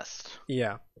 Odyssey's the best.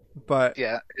 yeah, but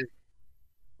Yeah.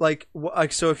 like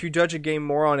so if you judge a game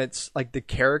more on its like the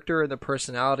character and the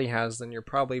personality has, then you're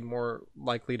probably more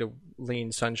likely to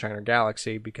lean Sunshine or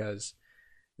Galaxy because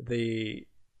the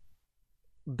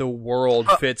world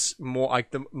fits more,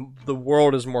 like the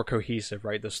world is more cohesive,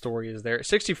 right? The story is there.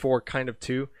 64 kind of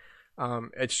too.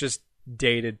 It's just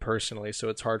dated personally, so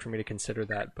it's hard for me to consider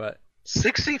that. But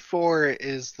 64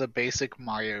 is the basic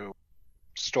Mario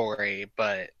story,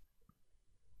 but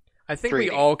I think we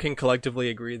 3D. all can collectively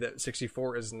agree that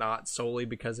 64 is not solely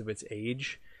because of its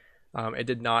age. It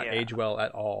did not Yeah. age well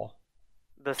at all.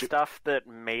 The stuff that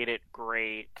made it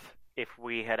great, if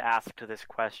we had asked this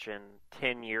question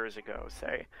 10 years ago,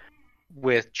 say,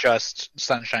 with just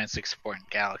Sunshine 64 and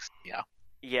Galaxy,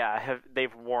 yeah.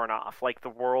 they've worn off. Like, the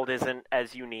world isn't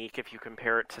as unique if you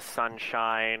compare it to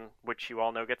Sunshine, which you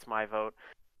all know gets my vote,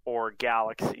 or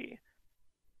Galaxy.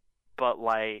 But,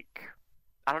 like,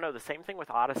 I don't know, the same thing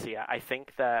with Odyssey. I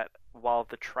think that while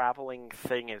the traveling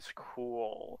thing is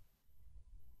cool,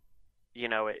 you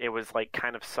know, it was, like,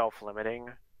 kind of self-limiting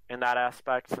in that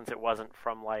aspect, since it wasn't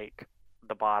from, like,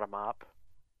 the bottom up.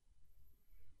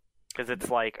 Because it's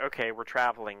like, okay, we're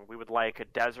traveling. We would like a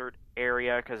desert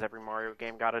area, because every Mario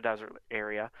game got a desert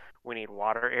area. We need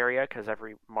water area, because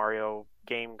every Mario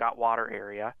game got water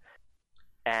area.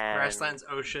 And Grasslands,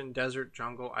 ocean, desert,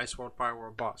 jungle, ice world, fire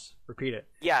world, boss. Repeat it.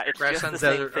 yeah, it's just the Grasslands,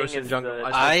 same desert, thing ocean, as jungle, the,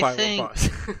 ice I world, fire think- world,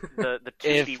 boss. the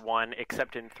 2D one,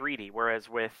 except in 3D. Whereas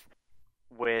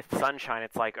with Sunshine,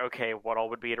 it's like, okay, what all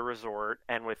would be at a resort,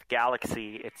 and with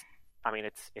Galaxy, it's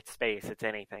space, it's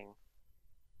anything.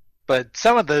 But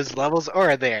some of those levels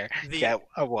are there. The- You got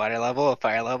a water level, a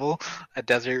fire level, a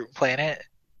desert planet.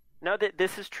 No,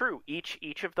 this is true.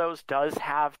 Each of those does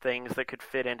have things that could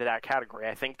fit into that category.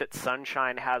 I think that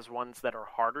Sunshine has ones that are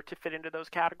harder to fit into those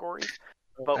categories.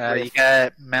 But You with,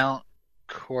 got Mount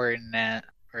Coronet,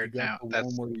 or You got no, the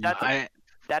that's one where you- That's-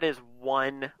 that is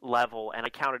one level, and I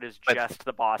count it as But- just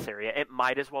the boss area. It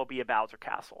might as well be a Bowser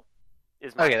Castle.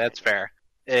 Is my okay. That's opinion.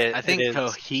 fair. I think it is.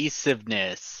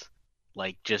 cohesiveness,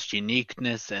 like just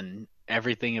uniqueness and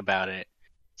everything about it,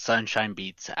 Sunshine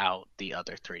beats out the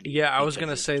other 3D. Yeah, I was because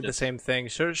gonna it's say the just- same thing.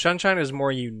 So Sunshine is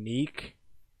more unique,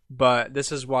 but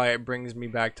this is why it brings me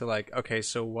back to like, okay,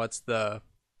 so what's the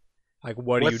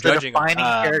what are What's you the judging on?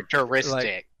 defining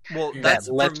characteristic Well, that that's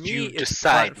that lets for me, you it's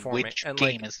decide platforming, which and,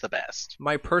 game like, is the best?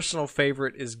 my personal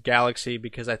favorite is Galaxy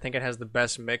because I think it has the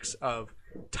best mix of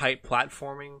tight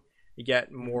platforming. You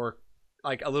get more,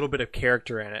 like, a little bit of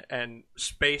character in it, and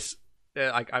space.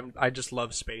 I just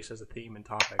love space as a theme and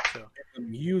topic. So The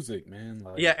music, man.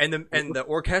 Like, yeah, and the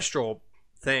orchestral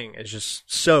thing is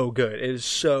just so good. It is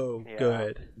so Yeah.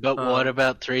 good. But what Um,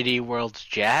 about 3D World's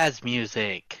jazz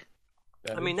music?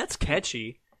 that I mean, is- that's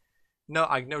catchy. No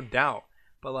doubt.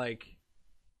 But like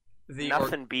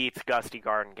Nothing beats Gusty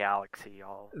Garden Galaxy,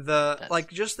 y'all. like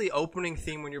just the opening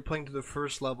theme when you're playing through the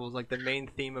first levels, like the main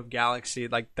theme of Galaxy,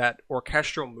 like that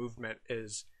orchestral movement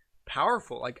is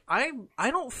powerful. Like I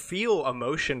don't feel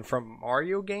emotion from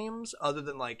Mario games other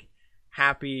than like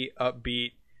happy,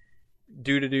 upbeat,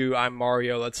 do I'm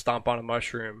Mario, let's stomp on a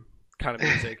mushroom kind of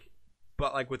music.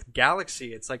 But like with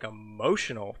Galaxy, it's like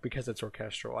emotional because it's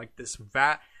orchestral. Like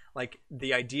like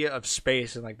the idea of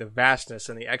space and like the vastness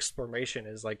and the exploration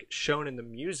is like shown in the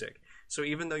music. So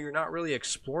even though you're not really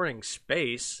exploring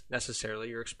space necessarily,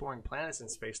 you're exploring planets in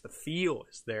space. The feel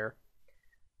is there,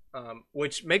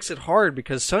 which makes it hard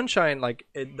because Sunshine, like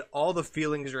all the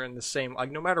feelings are in the same.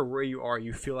 Like no matter where you are,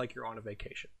 you feel like you're on a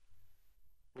vacation.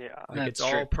 Yeah. Like That's it's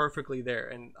all true. perfectly there,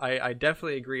 and I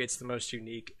definitely agree it's the most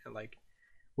unique and like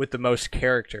with the most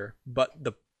character. But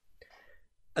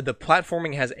the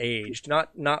platforming has aged, not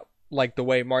like the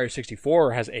way Mario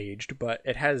 64 has aged, but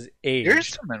it has aged. There's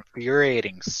some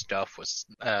infuriating stuff with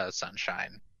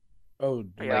Sunshine. Oh,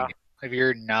 dude. Yeah. Like, if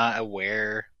you're not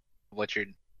aware of what you're,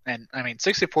 and I mean,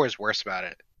 64 is worse about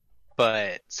it,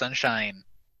 but Sunshine,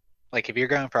 like if you're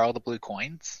going for all the blue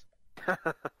coins,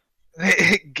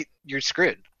 you're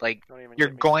screwed. Like Don't even you're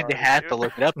get me going to started, have dude. to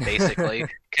look it up basically,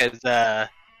 because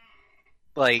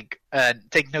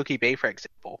take Noki Bay for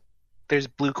example. There's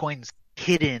blue coins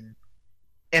hidden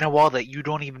in a wall that you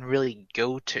don't even really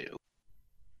go to.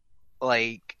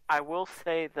 Like, I will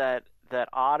say that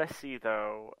Odyssey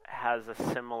though has a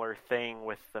similar thing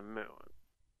with the moon,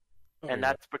 Oh, and yeah.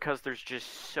 that's because there's just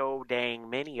so dang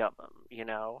many of them. You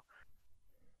know.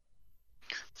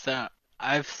 So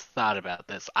I've thought about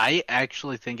this. I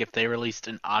actually think if they released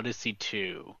an Odyssey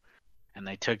 2 and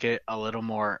they took it a little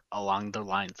more along the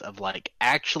lines of like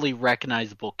actually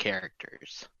recognizable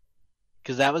characters,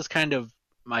 because that was kind of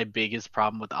my biggest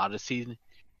problem with Odyssey.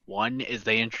 One is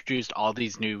they introduced all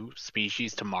these new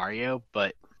species to Mario,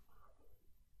 but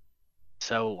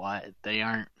so what? They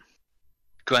aren't.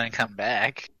 going to come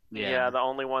back. Yeah. The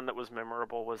only one that was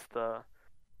memorable was the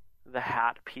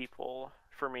hat people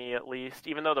for me, at least.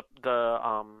 Even though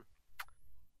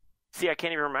see, I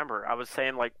can't even remember. I was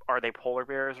saying like, are they polar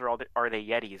bears or are they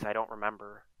yetis? I don't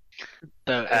remember.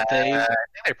 So if they I think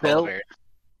they're polar built- bears.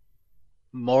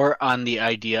 more on the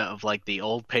idea of like the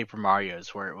old Paper Marios,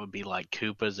 where it would be like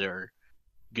Koopas or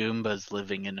Goombas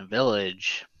living in a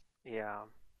village. Yeah.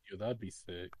 Yo, that'd be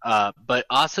sick. But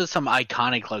also some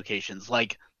iconic locations.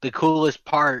 Like the coolest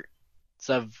parts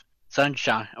of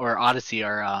Sunshine or Odyssey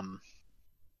are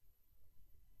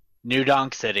New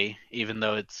Donk City, even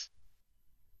though it's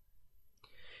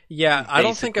Yeah, I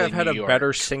don't think basically I've had New a York.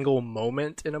 better single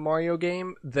moment in a Mario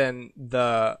game than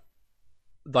the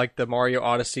Mario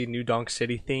Odyssey New Donk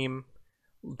City theme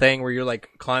thing where you're like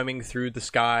climbing through the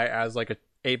sky as like a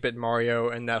 8-bit Mario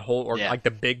and that whole Yeah. like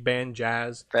the big band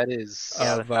jazz That is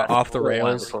of that's Off the cool.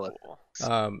 Rails. Really cool.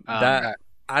 That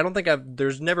I don't think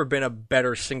there's never been a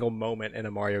better single moment in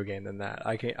a Mario game than that.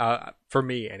 I can for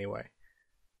me anyway.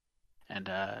 and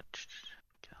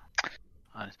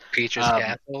Peach's Um,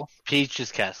 Castle.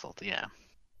 Peach's Castle. Yeah,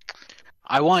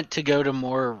 I want to go to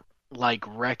more like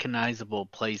recognizable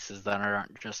places that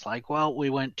aren't just like, well, we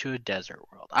went to a desert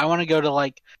world. I want to go to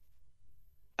like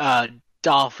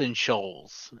Dolphin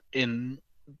Shoals in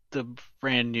the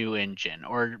brand new engine,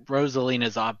 or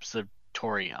Rosalina's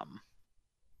Observatorium.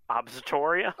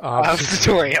 Observatoria?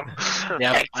 Observatorium.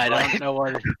 Yep, I don't know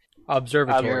what.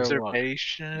 Observatory.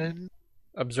 Observation.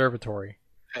 Observatory.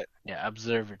 Yeah,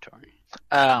 observatory.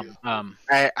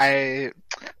 I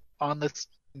on this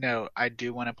note, I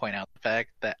do want to point out the fact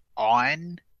that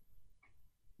on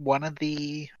one of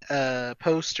the Yeah,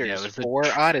 posters it was a for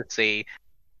Odyssey,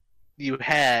 you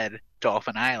had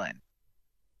Dolphin Island.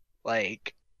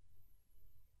 Like,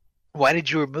 why did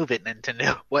you remove it,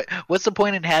 Nintendo? What's the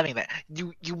point in having that?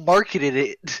 You marketed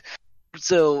it,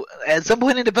 so at some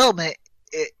point in development,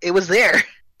 it was there.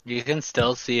 You can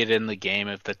still see it in the game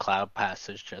if the cloud pass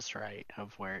is just right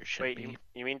of where it should Wait, be.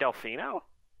 you mean Delfino?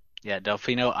 Yeah,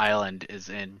 Delfino Island is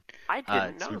in. I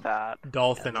didn't know it's- that.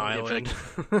 Dolphin Yeah, Island.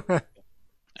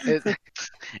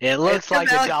 It looks It's like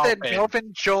a Alex dolphin. said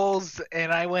Dolphin Shoals,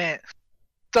 and I went,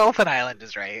 Dolphin Island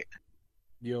is right.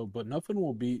 Yo, but nothing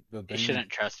will beat the You thing. shouldn't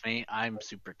trust me. I'm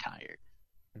super tired.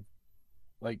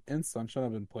 Like in Sunshine,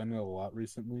 I've been playing it a lot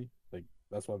recently. Like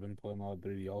that's why I've been playing a lot of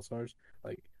 3D All Stars.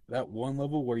 Like that one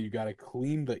level where you gotta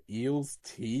clean the eel's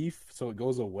teeth so it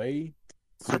goes away.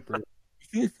 Super.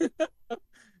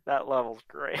 That level's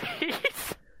great.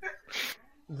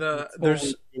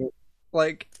 There's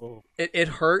like Oh, it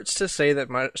hurts to say that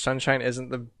my Sunshine isn't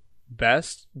the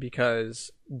best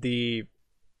because the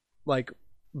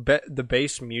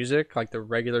bass music, like the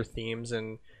regular themes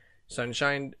in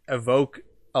Sunshine, evoke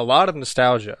a lot of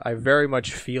nostalgia. I very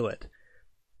much feel it.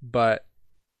 But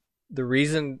the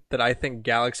reason that I think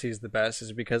Galaxy is the best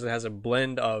is because it has a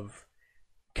blend of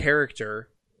character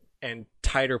and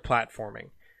tighter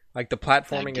platforming. Like the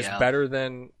platforming is Yeah. better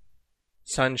than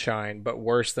Sunshine, but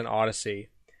worse than Odyssey.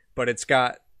 But it's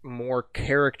got more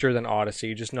character than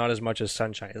Odyssey, just not as much as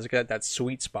Sunshine. It's got that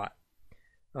sweet spot.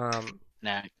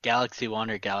 Now, Galaxy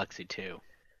 1 or Galaxy 2?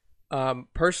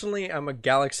 Personally, I'm a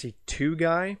Galaxy 2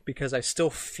 guy because I still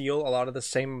feel a lot of the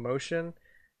same emotion.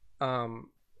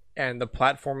 And the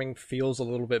platforming feels a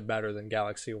little bit better than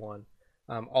Galaxy 1.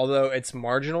 Although it's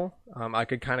marginal, I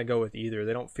could kind of go with either.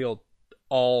 They don't feel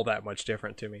all that much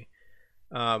different to me.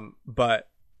 But,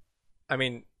 I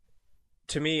mean,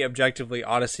 to me, objectively,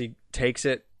 Odyssey takes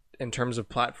it in terms of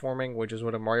platforming, which is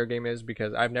what a Mario game is,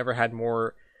 because I've never had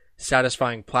more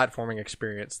satisfying platforming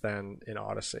experience than in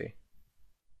Odyssey.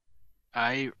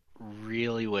 I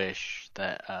really wish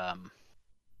that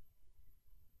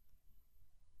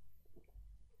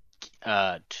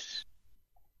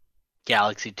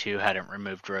Galaxy 2 hadn't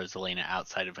removed Rosalina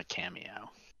outside of a cameo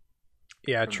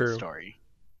Yeah, from the true. story.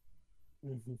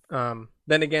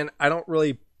 Then again, I don't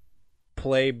really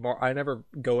play I never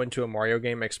go into a Mario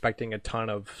game expecting a ton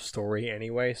of story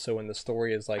anyway, so when the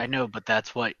story is like I know, but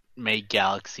that's what made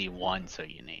Galaxy 1 so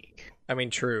unique. I mean,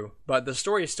 true, but the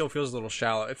story still feels a little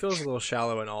shallow. It feels a little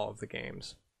shallow in all of the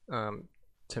games,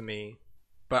 to me.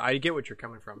 But I get what you're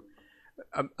coming from.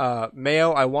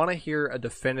 Mayo, I want to hear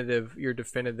your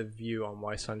definitive view on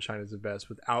why Sunshine is the best,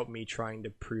 without me trying to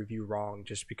prove you wrong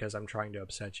just because I'm trying to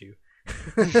upset you.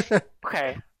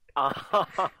 Okay.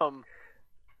 I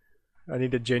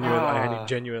need to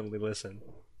genuinely listen.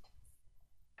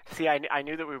 See, I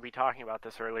knew that we would be talking about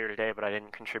this earlier today, but I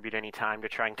didn't contribute any time to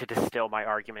trying to distill my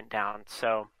argument down.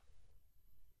 So,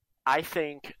 I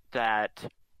think that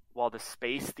while the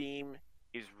space theme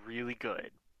is really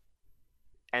good,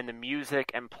 and the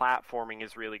music and platforming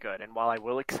is really good, and while I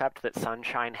will accept that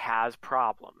Sunshine has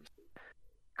problems,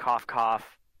 cough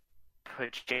cough,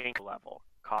 Pachinko level,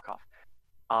 cough cough,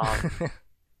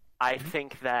 I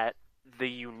think that the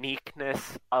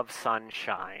uniqueness of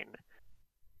Sunshine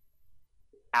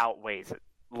outweighs it.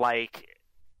 Like,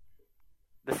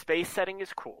 the space setting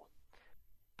is cool.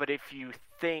 But if you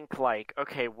think like,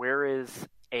 okay, where is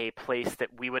a place that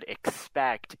we would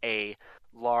expect a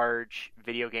large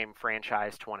video game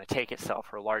franchise to want to take itself,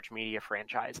 or a large media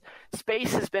franchise?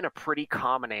 Space has been a pretty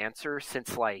common answer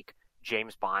since like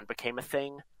James Bond became a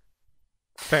thing.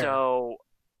 Fair.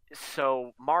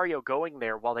 So Mario going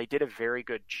there, while they did a very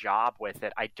good job with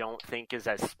it, I don't think is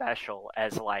as special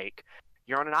as like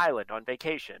you're on an island on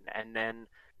vacation and then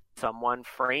someone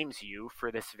frames you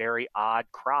for this very odd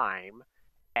crime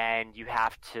and you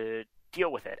have to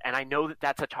deal with it. And I know that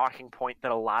that's a talking point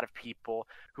that a lot of people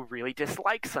who really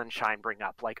dislike Sunshine bring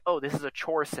up. Like, oh, this is a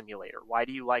chore simulator. Why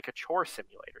do you like a chore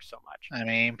simulator so much? I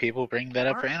mean, people bring that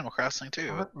up for Animal Crossing too.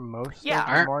 Aren't most Yeah. of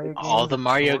the Aren't Mario all games the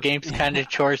Mario chore- games kind of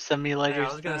chore Yeah, simulators?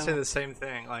 I was gonna though? say the same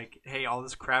thing. Like, hey, all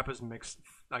this crap is mixed,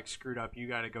 like screwed up. You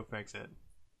gotta go fix it.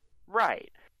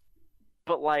 Right.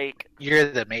 But like, You're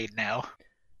the maid now.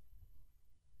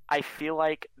 I feel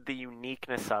like the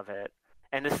uniqueness of it,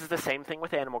 and this is the same thing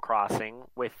with Animal Crossing,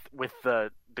 with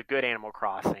the good Animal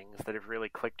Crossings that have really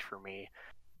clicked for me.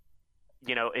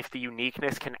 You know, if the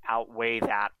uniqueness can outweigh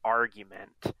that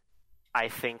argument, I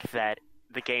think that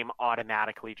the game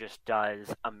automatically just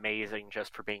does amazing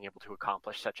just for being able to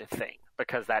accomplish such a thing,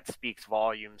 because that speaks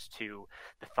volumes to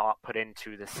the thought put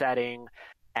into the setting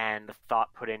and the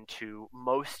thought put into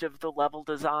most of the level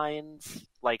designs.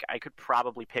 Like, I could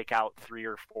probably pick out 3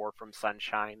 or 4 from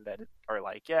Sunshine that are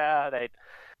like, yeah,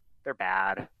 they're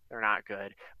bad, they're not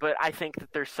good. But I think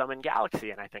that there's some in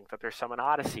Galaxy, and I think that there's some in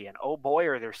Odyssey, and oh boy,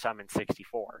 are there some in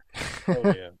 64. Oh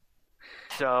yeah.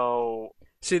 So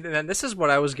See, then this is what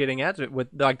I was getting at with,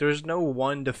 like, there's no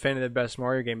one definitive best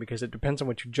Mario game because it depends on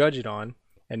what you judge it on.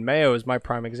 And Mayo is my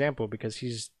prime example because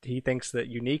he thinks that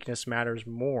uniqueness matters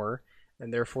more,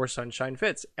 and therefore Sunshine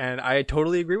fits. And I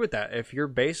totally agree with that. If your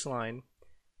baseline,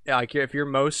 like if your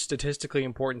most statistically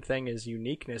important thing is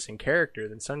uniqueness and character,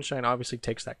 then Sunshine obviously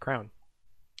takes that crown.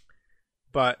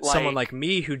 But someone like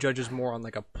me who judges more on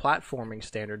like a platforming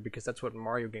standard, because that's what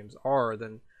Mario games are,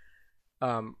 then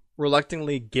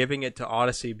reluctantly giving it to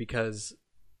Odyssey because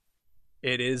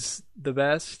it is the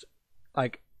best.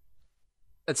 Like,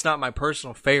 it's not my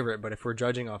personal favorite, but if we're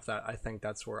judging off that, I think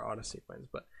that's where Odyssey wins.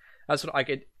 But that's what I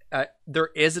could.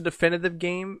 There is a definitive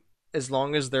game as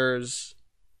long as there's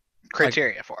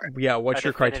Criteria for it. yeah. What's a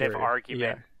your definitive criteria?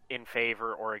 argument in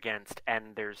favor or against,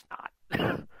 and there's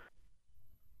not.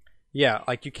 Yeah,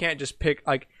 like you can't just pick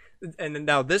like. And then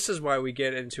now this is why we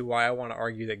get into why I want to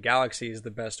argue that Galaxy is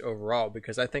the best overall,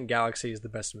 because I think Galaxy is the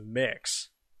best mix.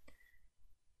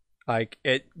 Like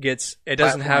it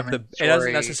doesn't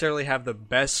necessarily have the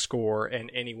best score in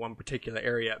any one particular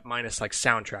area, minus like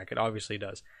soundtrack. It obviously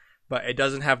does, but it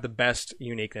doesn't have the best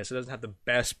uniqueness. It doesn't have the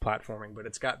best platforming, but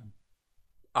it's got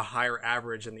a higher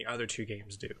average than the other two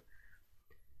games do.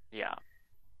 Yeah.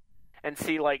 And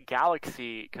see, like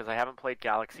Galaxy, because I haven't played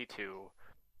Galaxy 2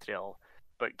 still,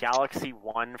 but Galaxy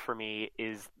 1 for me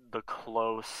is the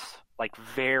close, like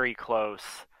very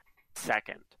close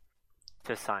second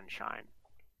to Sunshine.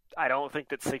 I don't think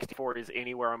that 64 is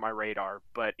anywhere on my radar,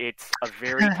 but it's a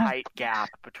very tight gap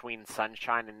between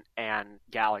Sunshine and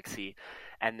Galaxy.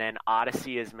 And then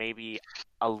Odyssey is maybe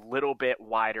a little bit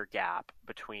wider gap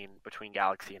between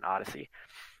Galaxy and Odyssey.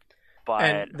 But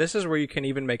And this is where you can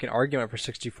even make an argument for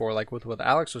 64, like with what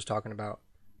Alex was talking about.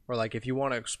 Or like if you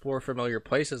want to explore familiar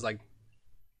places, like,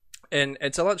 and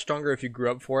it's a lot stronger if you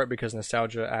grew up for it because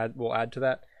nostalgia will add to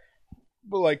that.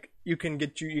 But like you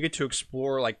get to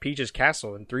explore like Peach's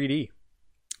castle in 3D.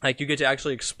 Like you get to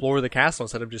actually explore the castle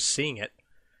instead of just seeing it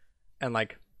and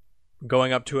like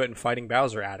going up to it and fighting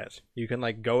Bowser at it. You can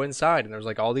like go inside and there's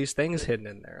like all these things hidden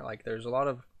in there. Like there's a lot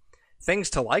of things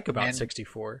to like about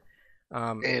 64.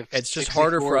 It's just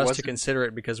harder for us to consider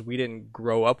it because we didn't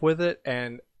grow up with it,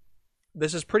 and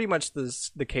this is pretty much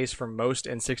the case for most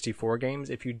N64 games.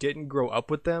 If you didn't grow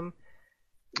up with them,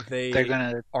 They're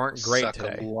gonna aren't great suck a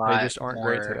today. They lot just aren't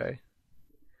great more.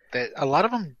 today. A lot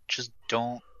of them just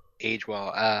don't age well.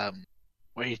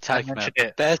 What are you talking I about? mentioned The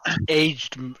it. best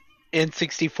aged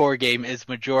N64 game is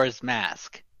Majora's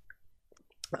Mask.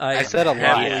 I said a lot.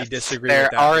 heavily Yes. disagree There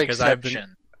with that are because I've been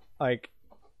exceptions. like,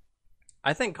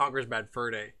 I think Conker's Bad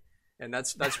Fur Day, and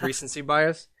that's recency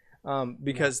bias.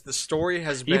 Because the story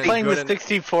has Are been you playing good the and-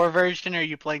 64 version or are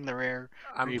you playing the rare?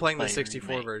 I'm Are you playing the playing 64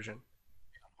 remake? version.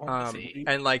 See.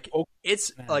 And like Oh,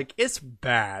 it's man. like it's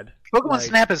bad. Pokemon like,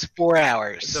 Snap is 4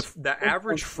 hours. The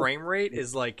average frame rate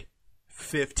is like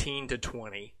 15 to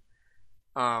 20.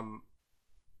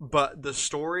 But the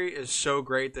story is so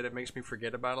great that it makes me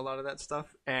forget about a lot of that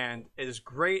stuff, and it is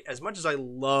great as much as I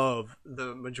love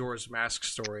the Majora's Mask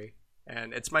story,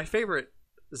 and it's my favorite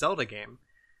Zelda game.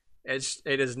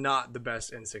 It is not the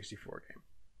best N64 game.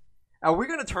 Are we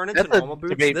gonna turn into That's a Normal Boots?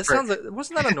 debate This for- sounds like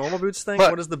wasn't that a Normal Boots thing? Look.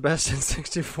 What is the best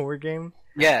N64 game?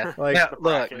 Yeah. Like- no,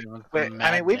 look. It was I mean,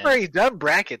 we've madness. already done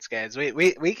brackets, guys. We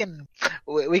can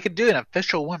do an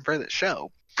official one for the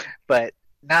show, but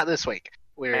not this week.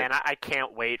 We're Man, I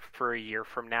can't wait for a year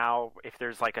from now. If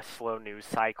there's like a slow news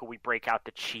cycle, we break out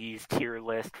the cheese tier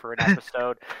list for an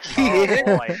episode. Yeah.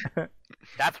 Oh boy,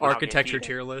 that's when I'll get Architecture heated.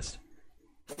 tier list.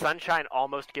 Sunshine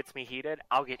almost gets me heated.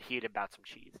 I'll get heated about some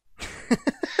cheese.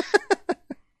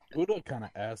 Buddha kind of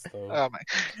ass though. oh my,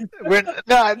 we're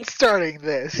not starting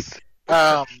this.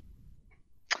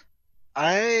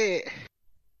 I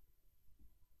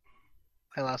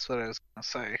lost what I was gonna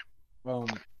say.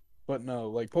 But no,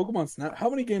 like Pokemon Snap. How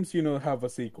many games do you know have a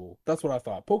sequel? That's what I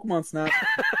thought. Pokemon Snap.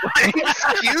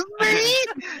 Excuse me.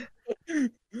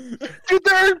 Dude,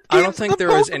 there are I don't games think in the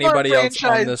there is Pokemon anybody else on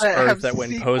franchise this that earth have that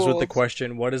when posed with the sequels.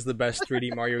 question, what is the best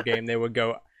 3D Mario game, they would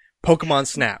go, Pokemon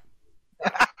Snap.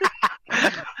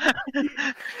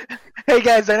 Hey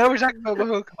guys, I know we're talking about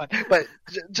Pokemon, but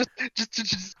just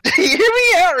hear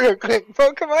me out real quick.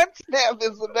 Pokemon Snap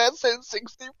is the best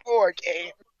N64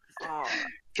 game. Oh,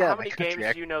 God, how my many country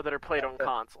games do you know that are played on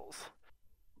consoles?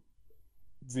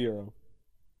 0.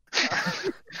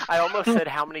 I almost said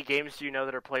how many games do you know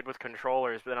that are played with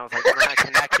controllers, but then I was like, nah,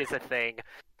 Kinect is a thing.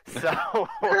 So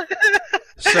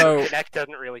So, Kinect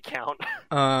doesn't really count.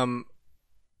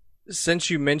 since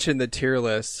you mentioned the tier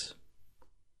lists,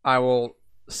 I will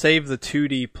save the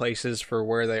 2D places for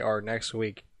where they are next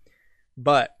week.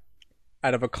 But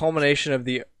out of a culmination of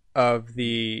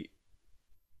the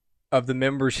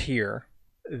members here,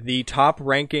 the top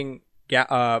ranking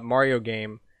Mario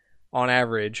game on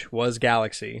average was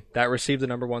Galaxy. That received the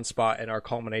number 1 spot in our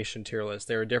culmination tier list.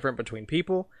 They were different between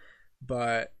people,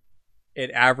 but it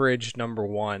averaged number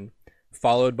 1.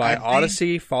 Followed by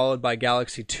Odyssey, followed by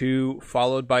Galaxy 2,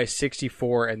 followed by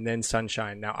 64, and then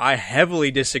Sunshine. Now, I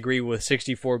heavily disagree with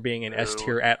 64 being an S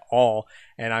tier at all,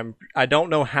 and I don't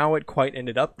know how it quite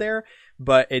ended up there,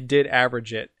 but it did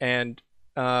average it. And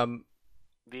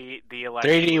The election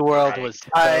 3D World right. was so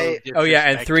oh yeah,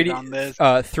 and disrespected on this.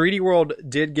 3D World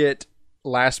did get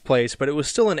last place, but it was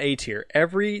still an A tier.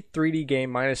 Every 3D game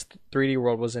minus 3D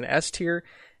World was an S tier,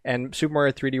 and Super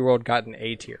Mario 3D World got an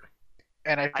A tier.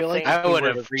 And I feel I like think if we would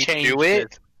were have to changed redo it,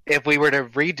 this. if we were to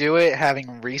redo it,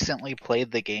 having recently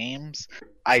played the games,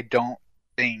 I don't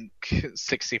think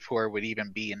 64 would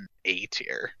even be an A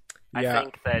tier. I Yeah.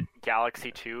 think that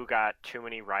Galaxy 2 got too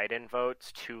many write-in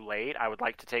votes too late. I would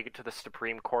like to take it to the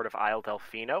Supreme Court of Isle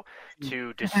Delfino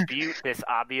to dispute this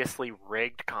obviously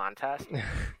rigged contest.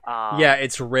 Yeah,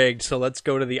 it's rigged, so let's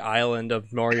go to the island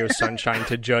of Mario Sunshine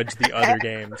to judge the other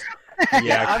games.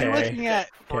 Yeah, I'm okay. looking at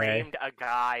framed a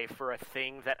guy for a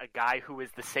thing that a guy who is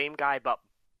the same guy but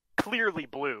clearly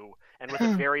blue and with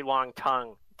a very long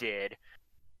tongue did.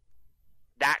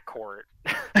 That court.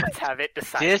 Let's have it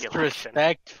decide the election.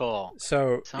 disrespectful.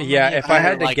 So, So yeah, many if I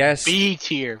had are, to like, guess, B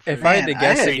tier. for if I had me. to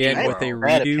guess had- again I with a had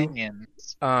bad redo,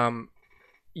 opinions.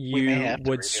 you may have to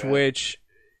would redo it. switch.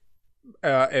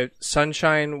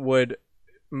 Sunshine would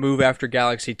move after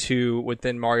Galaxy 2, with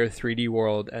then Mario 3D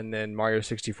World, and then Mario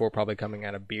 64 probably coming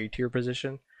at a B tier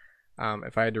position.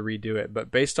 If I had to redo it, but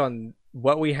based on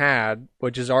what we had,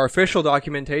 which is our official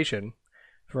documentation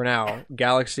for now,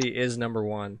 Galaxy is number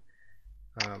 1,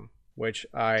 which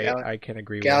I can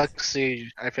agree with. Galaxy,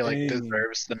 I feel like Hey.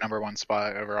 deserves the number 1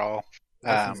 spot overall.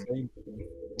 That's insane.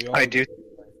 We all I do.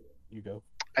 You go.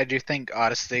 I do think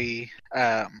Odyssey.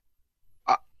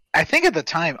 I think at the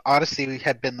time Odyssey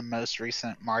had been the most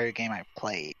recent Mario game I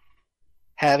played.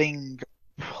 Having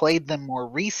played them more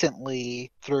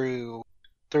recently through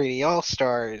 3D All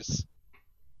Stars,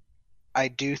 I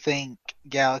do think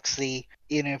Galaxy,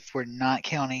 even if we're not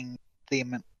counting the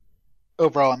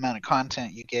overall amount of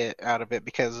content you get out of it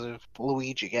because of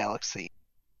Luigi Galaxy,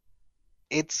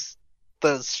 it's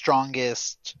the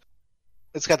strongest.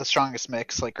 It's got the strongest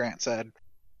mix, like Grant said.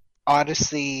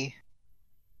 Odyssey,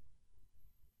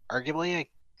 arguably, I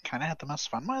kind of had the most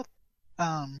fun with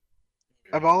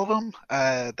of all of them.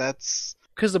 That's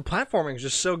Because the platforming is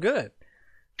just so good.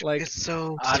 Like, it's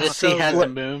so. Odyssey so, has a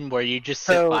moon where you just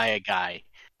sit so- by a guy.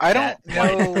 I don't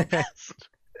That's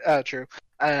know. True.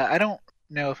 I don't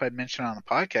know if I'd mentioned on the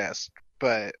podcast,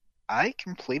 but I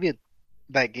completed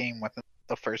that game within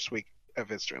the first week of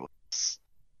its release.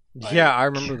 yeah, I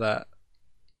remember that.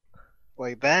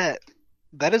 Like that.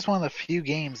 That is one of the few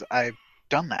games I've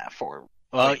done that for.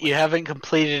 Well, you haven't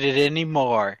completed it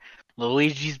anymore.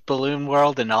 Luigi's Balloon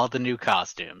World and all the new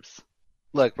costumes.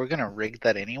 Look, we're gonna rig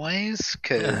that anyways,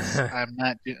 because I'm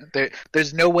not.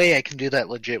 There's no way I can do that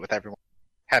legit with everyone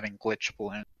having glitch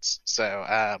balloons. So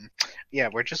yeah,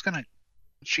 we're just gonna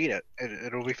cheat it.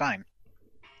 It'll be fine.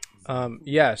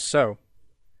 Yeah. So.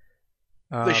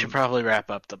 We should probably wrap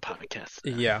up the podcast.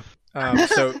 Yeah.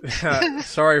 So,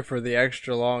 sorry for the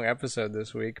extra long episode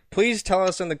this week. Please tell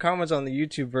us in the comments on the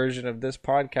YouTube version of this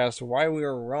podcast why we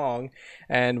were wrong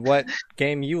and what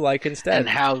game you like instead. And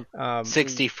how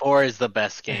 64 is the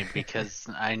best game, because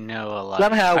I know a lot.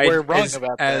 Somehow we're wrong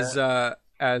about that.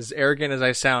 As arrogant as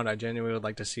I sound, I genuinely would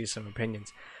like to see some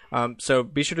opinions. So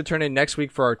be sure to turn in next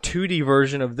week for our 2D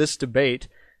version of this debate,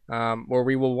 where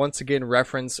we will once again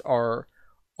reference our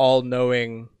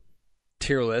all-knowing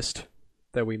tier list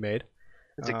that we made.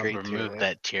 It's a great Remove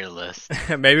that tier list.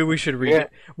 Maybe we should read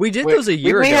it. We did those a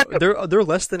year ago. They're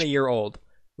less than a year old.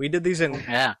 We did these in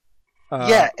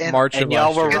March of and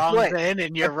y'all last were year. wrong then,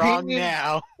 and you're wrong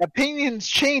now. Opinions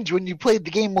change when you played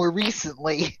the game more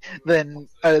recently than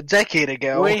a decade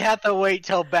ago. We have to wait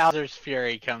till Bowser's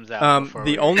Fury comes out.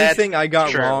 The only thing I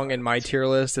got wrong in my tier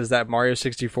list is that Mario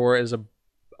 64 is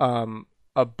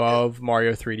above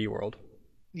Mario 3D World.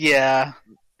 Yeah,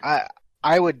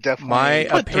 I would definitely My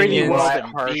opinions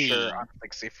harsher on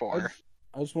 64.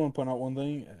 I just want to point out one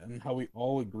thing, and how we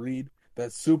all agreed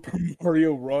that Super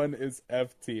Mario Run is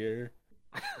F tier.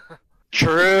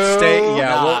 True.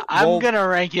 I'm gonna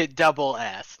rank it double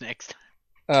S next time.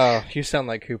 Oh, you sound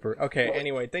like Cooper. Okay,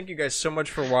 anyway, thank you guys so much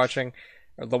for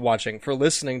for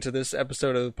listening to this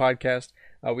episode of the podcast.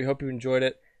 We hope you enjoyed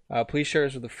it. Please share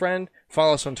us with a friend.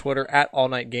 Follow us on Twitter at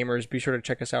AllNightGamers. Be sure to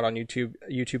check us out on YouTube,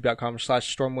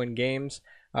 youtube.com/StormwindGames.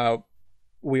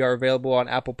 We are available on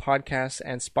Apple Podcasts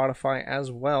and Spotify as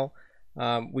well.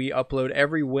 We upload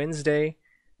every Wednesday,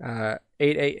 8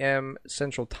 a.m.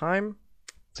 Central Time.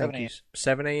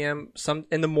 7 a.m. some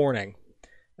in the morning.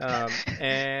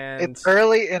 And it's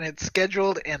early and it's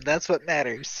scheduled, and that's what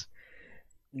matters.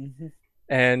 Mm-hmm.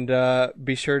 And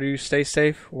be sure to stay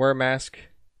safe, wear a mask,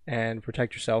 and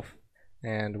protect yourself.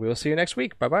 And we will see you next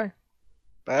week. Bye-bye.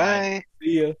 Bye.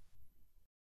 See ya.